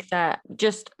 I think that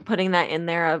just putting that in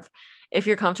there of, if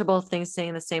you're comfortable with things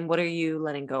staying the same, what are you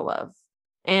letting go of?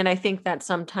 And I think that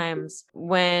sometimes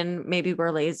when maybe we're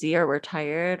lazy or we're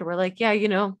tired, we're like,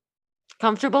 yeah,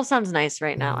 comfortable sounds nice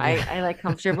right now. I like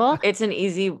comfortable. It's an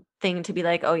easy thing to be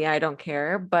like, oh yeah, I don't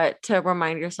care. But to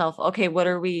remind yourself, okay, what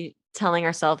are we telling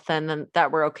ourselves then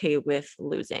that we're okay with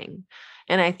losing?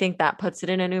 And I think that puts it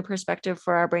in a new perspective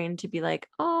for our brain to be like,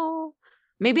 oh,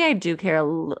 maybe I do care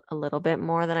a little bit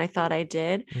more than I thought I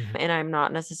did. And I'm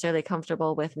not necessarily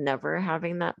comfortable with never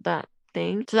having that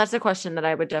thing. So that's a question that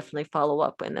I would definitely follow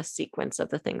up in the sequence of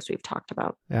the things we've talked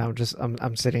about. Yeah,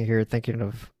 I'm sitting here thinking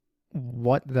of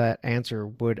what that answer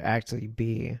would actually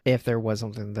be if there was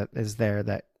something that is there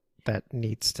that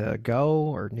needs to go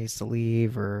or needs to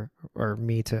leave, or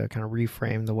me to kind of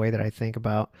reframe the way that I think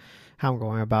about how I'm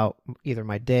going about either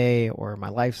my day or my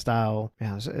lifestyle.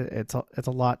 Yeah, it's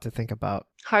a lot to think about.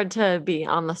 Hard to be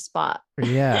on the spot.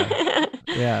 Yeah.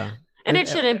 Yeah. And it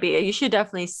shouldn't be. You should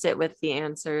definitely sit with the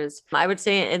answers. I would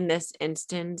say in this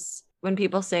instance, when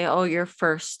people say, oh, your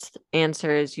first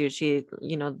answer is usually,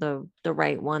 the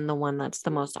right one, the one that's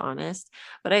the most honest.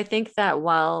 But I think that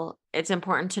while it's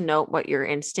important to note what your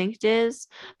instinct is,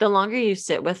 the longer you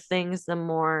sit with things, the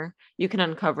more you can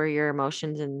uncover your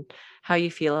emotions and how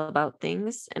you feel about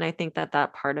things. And I think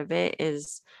that part of it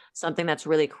is something that's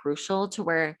really crucial, to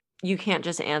where you can't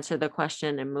just answer the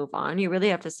question and move on. You really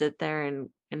have to sit there and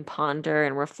ponder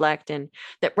and reflect, and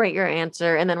write your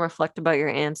answer and then reflect about your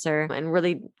answer and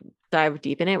really dive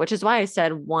deep in it, which is why I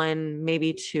said 1,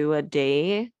 maybe 2 a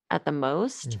day at the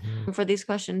most. For these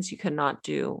questions, you could not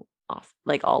do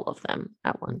all of them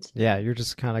at once. Yeah, you're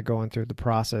just kind of going through the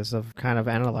process of kind of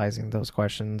analyzing those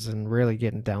questions and really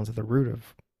getting down to the root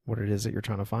of what it is that you're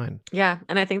trying to find. Yeah.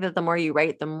 And I think that the more you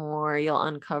write, the more you'll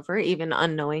uncover, even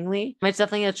unknowingly. It's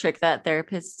definitely a trick that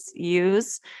therapists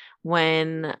use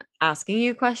when asking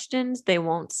you questions. They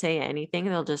won't say anything.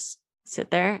 They'll just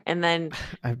sit there, and then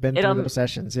I've been through those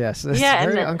sessions. Yes. It's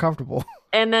very uncomfortable.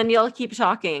 And then you'll keep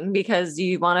talking because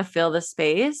you want to fill the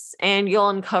space, and you'll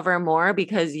uncover more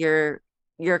because you're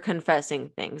confessing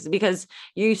things, because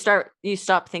you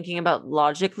stop thinking about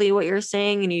logically what you're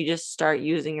saying, and you just start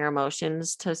using your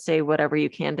emotions to say whatever you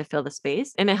can to fill the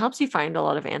space. And it helps you find a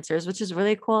lot of answers, which is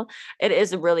really cool. It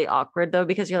is really awkward though,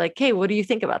 because you're like, hey, what do you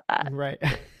think about that? Right.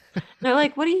 They're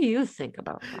like, what do you think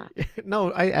about that? No,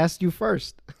 I asked you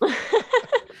first.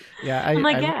 Yeah, I'm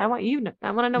like, I want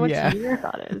to know what your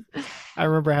thought is. I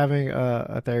remember having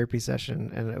a therapy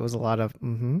session, and it was a lot of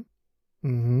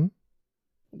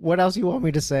what else you want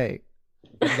me to say?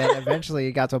 And then eventually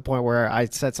it got to a point where I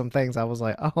said some things. I was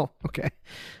like, oh, okay.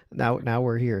 Now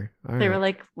we're here. All They right. were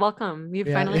like, welcome. You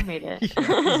Yeah. finally made it.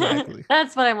 Yeah, exactly.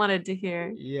 That's what I wanted to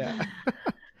hear. Yeah.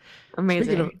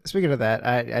 Amazing. Speaking of that,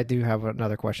 I do have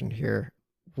another question here.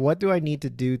 What do I need to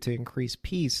do to increase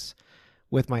peace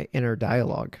with my inner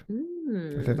dialogue?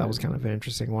 I think that was kind of an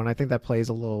interesting one. I think that plays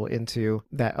a little into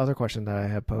that other question that I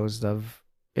had posed of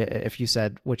if you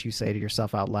said what you say to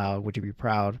yourself out loud, would you be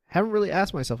proud? Haven't really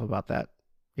asked myself about that,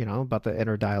 about the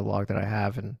inner dialogue that I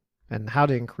have and how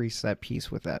to increase that peace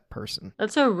with that person.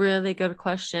 That's a really good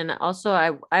question. Also,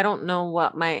 I don't know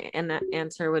what my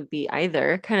answer would be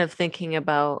either. Kind of thinking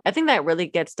about, I think that really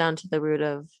gets down to the root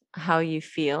of how you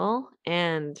feel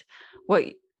and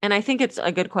and I think it's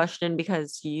a good question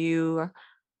because you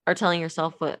are telling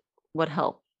yourself what would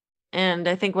help. And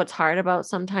I think what's hard about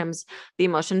sometimes the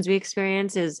emotions we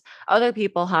experience is other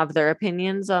people have their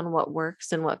opinions on what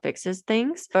works and what fixes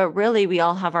things. But really, we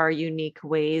all have our unique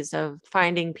ways of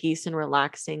finding peace and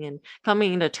relaxing and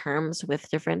coming to terms with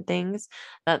different things.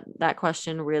 That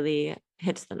question really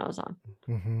hits the nose on.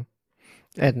 Mm-hmm.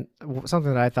 And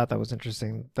something that I thought that was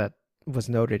interesting that was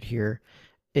noted here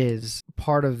is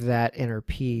part of that inner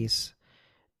peace.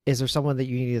 Is there someone that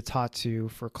you need to talk to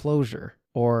for closure?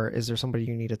 Or is there somebody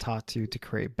you need to talk to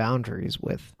create boundaries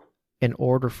with in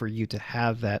order for you to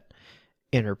have that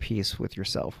inner peace with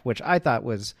yourself, which I thought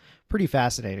was pretty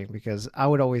fascinating because I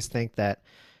would always think that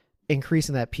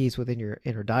increasing that peace within your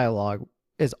inner dialogue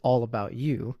is all about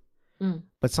you.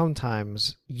 But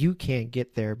sometimes you can't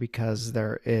get there because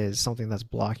there is something that's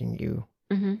blocking you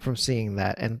from seeing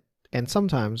that. And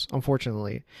sometimes,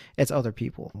 unfortunately, it's other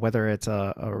people, whether it's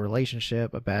a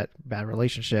relationship, a bad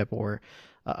relationship, or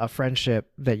a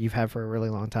friendship that you've had for a really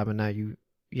long time. And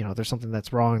now there's something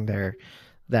that's wrong there,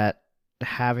 that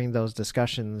having those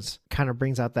discussions kind of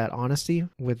brings out that honesty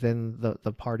within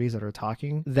the parties that are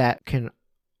talking that can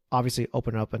obviously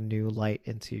open up a new light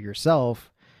into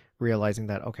yourself, realizing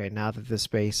that, okay, now that this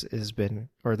space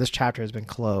this chapter has been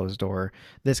closed, or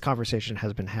this conversation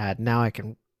has been had, now I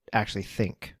can actually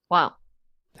think. Wow.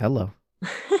 Hello.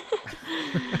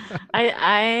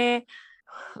 I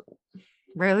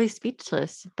rarely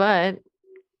speechless, but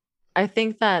I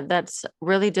think that that's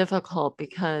really difficult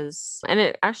because, and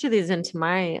it actually leads into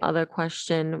my other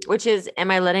question, which is, am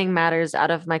I letting matters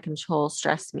out of my control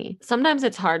stress me? Sometimes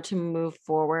it's hard to move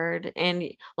forward and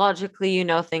logically,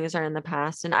 things are in the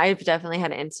past. And I've definitely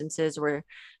had instances where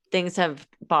things have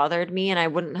bothered me and I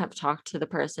wouldn't have talked to the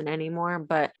person anymore.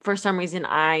 But for some reason,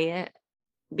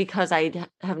 because I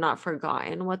have not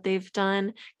forgotten what they've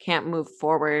done, can't move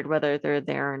forward, whether they're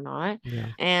there or not. Yeah.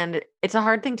 And it's a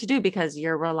hard thing to do because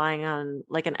you're relying on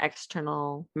like an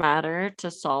external matter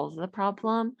to solve the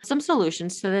problem. Some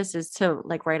solutions to this is to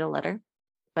write a letter,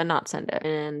 but not send it,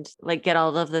 and get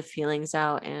all of the feelings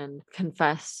out and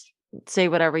confess, say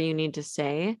whatever you need to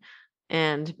say,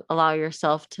 and allow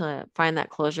yourself to find that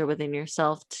closure within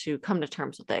yourself to come to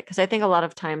terms with it. Because I think a lot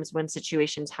of times when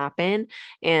situations happen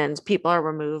and people are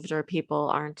removed or people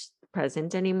aren't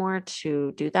present anymore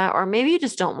to do that, or maybe you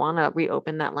just don't want to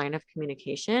reopen that line of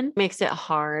communication, makes it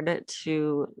hard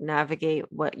to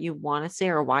navigate what you want to say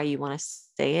or why you want to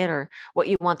say it or what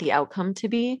you want the outcome to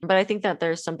be. But I think that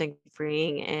there's something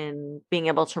freeing in being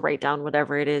able to write down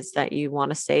whatever it is that you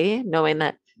want to say, knowing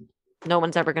that no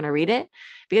one's ever going to read it.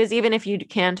 Because even if you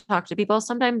can talk to people,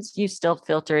 sometimes you still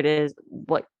filter it as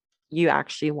what you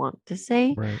actually want to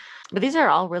say. Right. But these are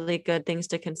all really good things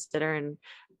to consider. And,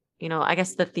 I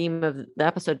guess the theme of the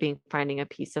episode being finding a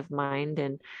peace of mind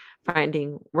and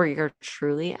finding where you're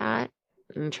truly at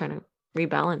and trying to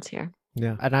rebalance here.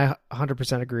 Yeah. And I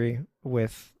 100% agree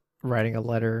with writing a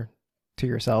letter to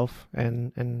yourself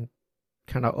and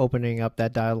kind of opening up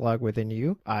that dialogue within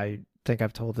you. I think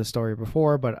I've told this story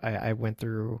before, but I went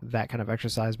through that kind of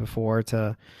exercise before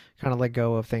to kind of let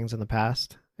go of things in the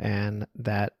past. And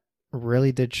that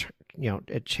really did,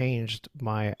 it changed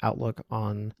my outlook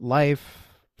on life,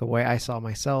 the way I saw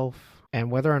myself,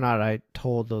 and whether or not I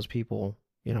told those people,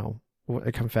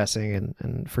 confessing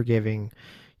and forgiving,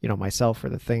 myself for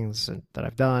the things that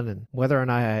I've done, and whether or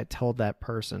not I told that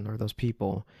person or those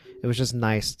people, it was just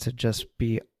nice to just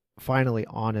be finally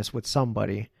honest with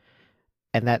somebody.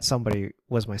 And that somebody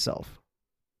was myself.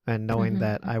 And knowing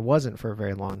that I wasn't for a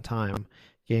very long time,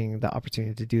 getting the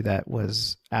opportunity to do that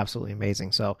was absolutely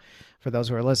amazing. So for those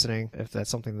who are listening, if that's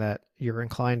something that you're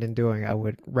inclined in doing, I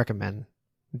would recommend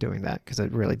doing that because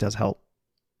it really does help.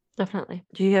 Definitely.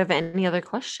 Do you have any other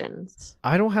questions?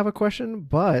 I don't have a question,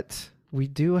 but we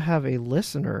do have a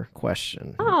listener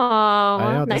question. I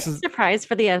Oh, know nice surprise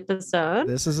for the episode.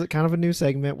 this is kind of a new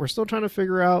segment. We're still trying to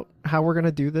figure out how we're going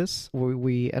to do this.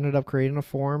 We ended up creating a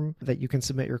form that you can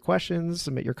submit your questions,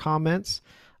 submit your comments,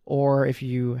 or if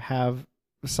you have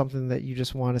something that you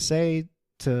just want to say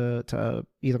to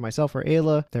either myself or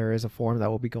Ayla, there is a form that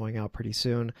will be going out pretty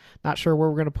soon. Not sure where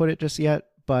we're going to put it just yet,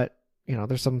 but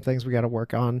there's some things we got to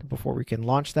work on before we can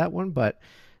launch that one. But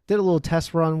did a little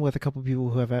test run with a couple of people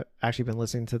who have actually been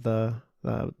listening to the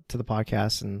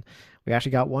podcast, and we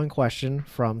actually got one question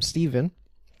from Steven.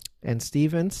 And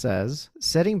Steven says,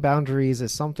 setting boundaries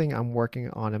is something I'm working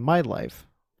on in my life.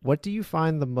 What do you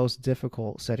find the most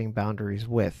difficult setting boundaries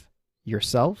with?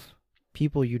 Yourself,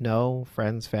 people you know,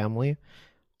 friends, family,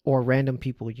 or random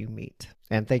people you meet?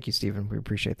 And thank you, Stephen. We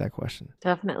appreciate that question.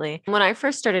 Definitely. When I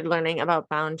first started learning about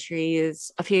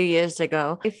boundaries a few years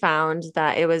ago, I found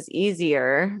that it was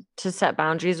easier to set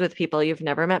boundaries with people you've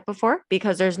never met before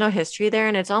because there's no history there.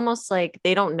 And it's almost like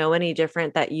they don't know any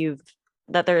different that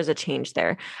there is a change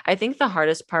there. I think the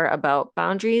hardest part about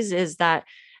boundaries is that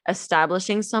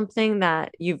establishing something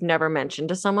that you've never mentioned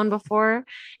to someone before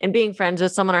and being friends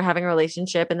with someone or having a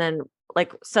relationship and then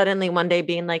like suddenly one day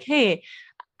being like, hey,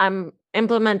 I'm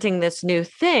implementing this new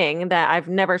thing that I've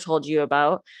never told you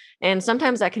about. And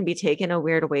sometimes that can be taken a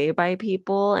weird way by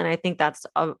people. And I think that's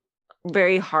a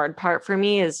very hard part for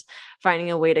me is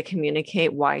finding a way to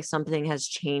communicate why something has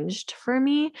changed for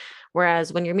me.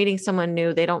 Whereas when you're meeting someone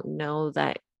new, they don't know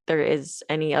that there is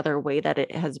any other way that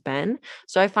it has been.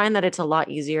 So I find that it's a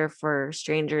lot easier for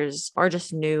strangers or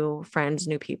just new friends,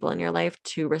 new people in your life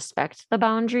to respect the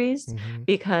boundaries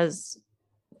because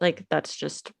like that's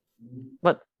just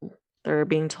what they're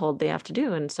being told they have to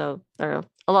do. And so they're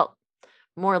a lot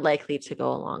more likely to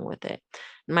go along with it.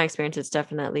 In my experience, it's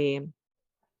definitely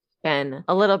been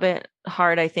a little bit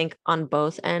hard, I think, on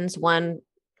both ends. One,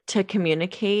 to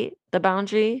communicate the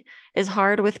boundary is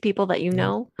hard with people that you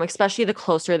know, especially the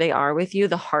closer they are with you,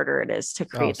 the harder it is to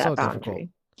create that boundary. Difficult.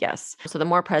 Yes. So the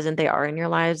more present they are in your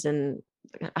lives and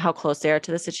how close they are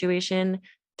to the situation,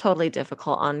 totally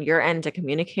difficult on your end to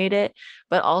communicate it,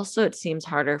 but also it seems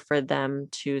harder for them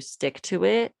to stick to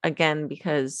it again,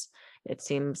 because it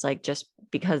seems like just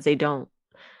because they don't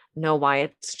know why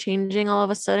it's changing all of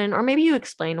a sudden, or maybe you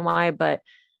explain why, but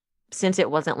since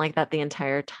it wasn't like that the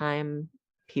entire time,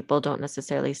 people don't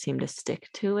necessarily seem to stick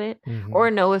to it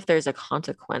or know if there's a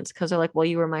consequence because they're like, well,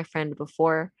 you were my friend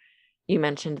before you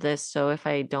mentioned this. So if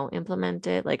I don't implement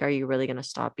it, like, are you really going to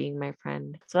stop being my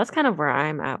friend? So that's kind of where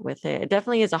I'm at with it. It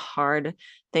definitely is a hard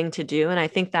thing to do. And I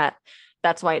think that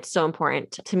that's why it's so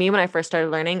important to me when I first started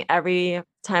learning. Every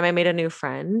time I made a new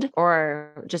friend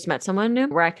or just met someone new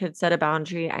where I could set a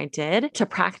boundary, I did to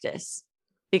practice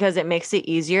because it makes it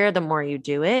easier the more you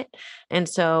do it. And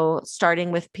so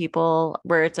starting with people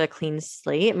where it's a clean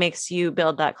slate, it makes you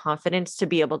build that confidence to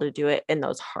be able to do it in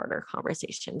those harder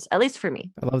conversations, at least for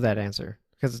me. I love that answer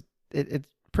because it's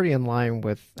pretty in line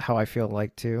with how I feel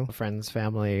like too. Friends,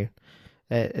 family,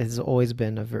 it has always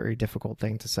been a very difficult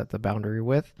thing to set the boundary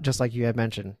with. Just like you had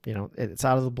mentioned, it's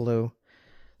out of the blue.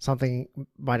 Something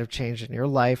might have changed in your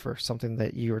life or something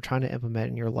that you were trying to implement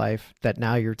in your life that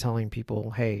now you're telling people,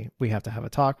 hey, we have to have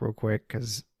a talk real quick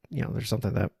because, there's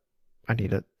something that I need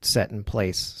to set in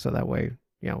place so that way,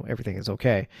 everything is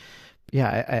okay.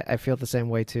 Yeah, I feel the same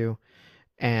way too.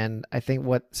 And I think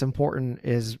what's important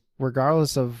is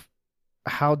regardless of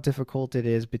how difficult it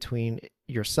is between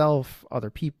yourself,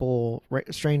 other people,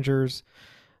 strangers,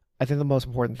 I think the most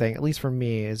important thing, at least for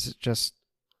me, is just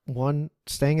one,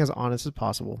 staying as honest as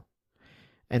possible,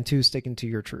 and two, sticking to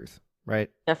your truth, right?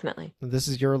 Definitely. This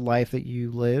is your life that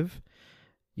you live.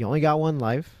 You only got one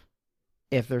life.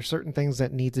 If there's certain things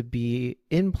that need to be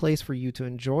in place for you to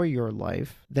enjoy your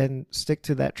life, then stick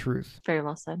to that truth. Very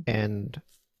well said. And,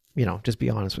 just be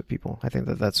honest with people. I think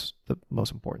that that's the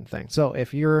most important thing. So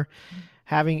if you're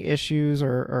having issues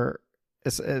or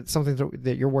it's something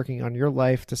that you're working on your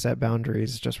life to set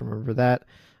boundaries, just remember that.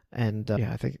 And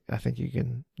I think you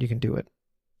can do it.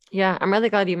 Yeah, I'm really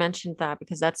glad you mentioned that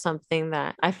because that's something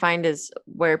that I find is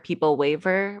where people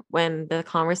waver when the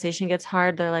conversation gets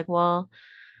hard. They're like, well,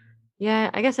 yeah,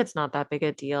 I guess it's not that big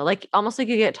a deal. Like almost like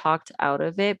you get talked out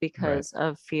of it because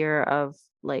of fear of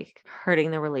like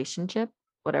hurting the relationship,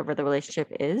 whatever the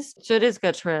relationship is. So it is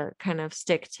good to kind of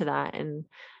stick to that and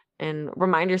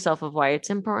remind yourself of why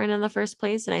it's important in the first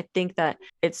place. And I think that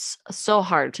it's so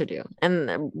hard to do.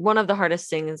 And one of the hardest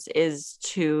things is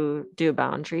to do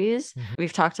boundaries.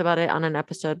 We've talked about it on an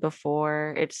episode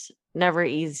before. It's never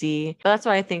easy. But that's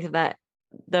why I think that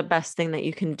the best thing that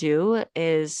you can do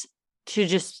is to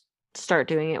just start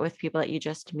doing it with people that you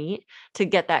just meet to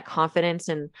get that confidence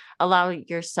and allow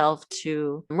yourself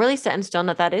to really set in stone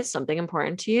that that is something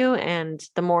important to you. And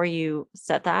the more you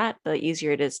set that, the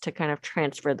easier it is to kind of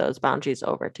transfer those boundaries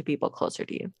over to people closer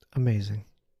to you. Amazing.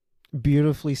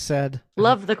 Beautifully said.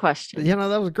 Love the question. You know,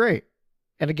 that was great.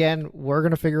 And again, we're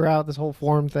going to figure out this whole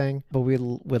form thing, but we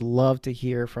would love to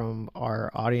hear from our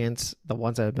audience, the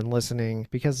ones that have been listening,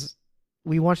 because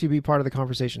we want you to be part of the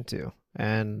conversation too.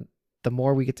 And the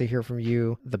more we get to hear from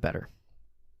you, the better.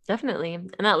 Definitely.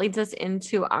 And that leads us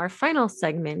into our final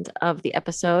segment of the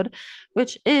episode,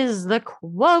 which is the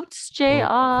quotes, JR.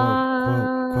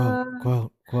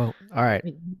 Quote. All right.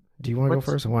 Do you want to go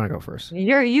first? I want to go first.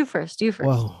 You first.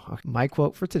 Well, okay. My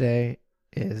quote for today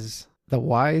is, "The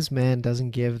wise man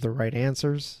doesn't give the right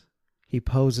answers. He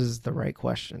poses the right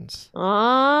questions." Oh,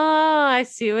 I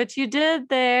see what you did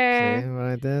there. See what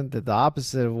I did? The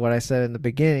opposite of what I said in the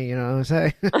beginning, you know what I'm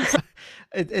saying?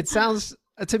 It sounds,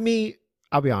 to me,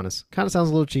 I'll be honest, kind of sounds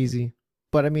a little cheesy,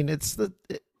 but I mean,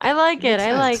 I like it.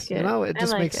 I like it. You know, it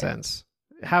just makes sense.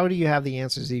 How do you have the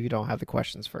answers if you don't have the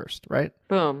questions first, right?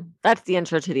 Boom. That's the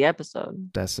intro to the episode.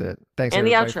 That's it. Thanks, and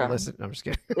everybody, the outro. for listening. I'm just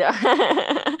kidding.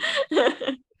 Yeah.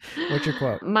 What's your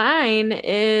quote? Mine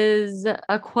is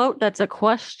a quote that's a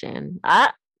question.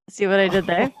 See what I did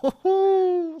there?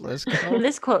 Let's go.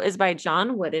 This quote is by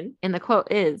John Wooden, and the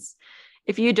quote is,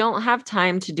 "If you don't have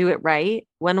time to do it right,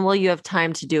 when will you have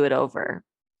time to do it over?"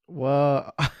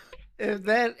 Well, if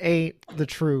that ain't the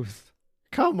truth,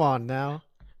 come on now.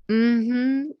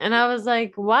 And I was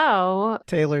like, wow.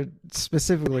 Tailored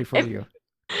specifically for you.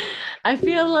 I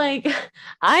feel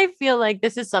like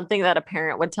this is something that a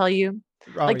parent would tell you.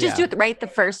 Oh, just do it right the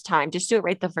first time. Just do it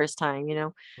right the first time, you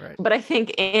know? Right. But I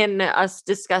think in us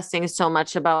discussing so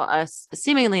much about us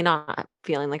seemingly not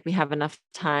feeling like we have enough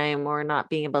time or not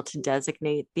being able to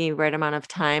designate the right amount of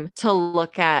time to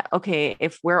look at, okay,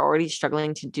 if we're already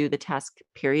struggling to do the task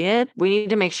period, we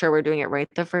need to make sure we're doing it right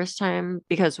the first time,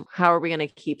 because how are we going to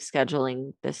keep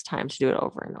scheduling this time to do it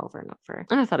over and over and over?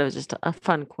 And I thought it was just a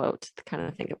fun quote to kind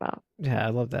of think about. Yeah, I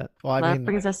love that. Well, that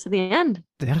brings us to the end.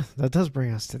 Yeah, that does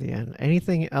bring us to the end.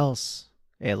 Anything else,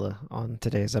 Ayla, on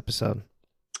today's episode?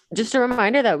 Just a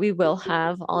reminder that we will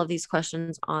have all of these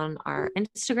questions on our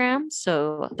Instagram.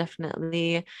 So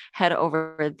definitely head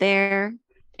over there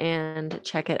and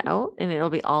check it out, and it'll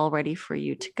be all ready for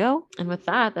you to go. And with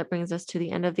that, that brings us to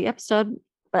the end of the episode.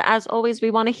 But as always,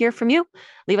 we want to hear from you.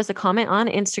 Leave us a comment on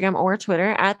Instagram or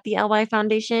Twitter at the LY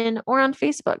Foundation, or on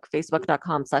Facebook,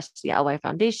 facebook.com/the LY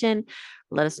Foundation.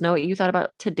 Let us know what you thought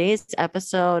about today's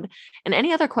episode and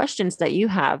any other questions that you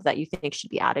have that you think should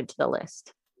be added to the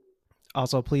list.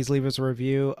 Also, please leave us a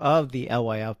review of the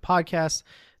LYF podcast.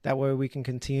 That way we can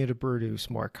continue to produce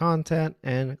more content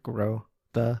and grow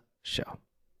the show.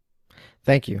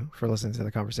 Thank you for listening to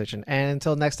the conversation. And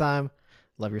until next time,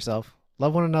 love yourself,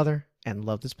 love one another, and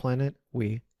love this planet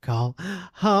we call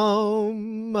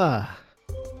home.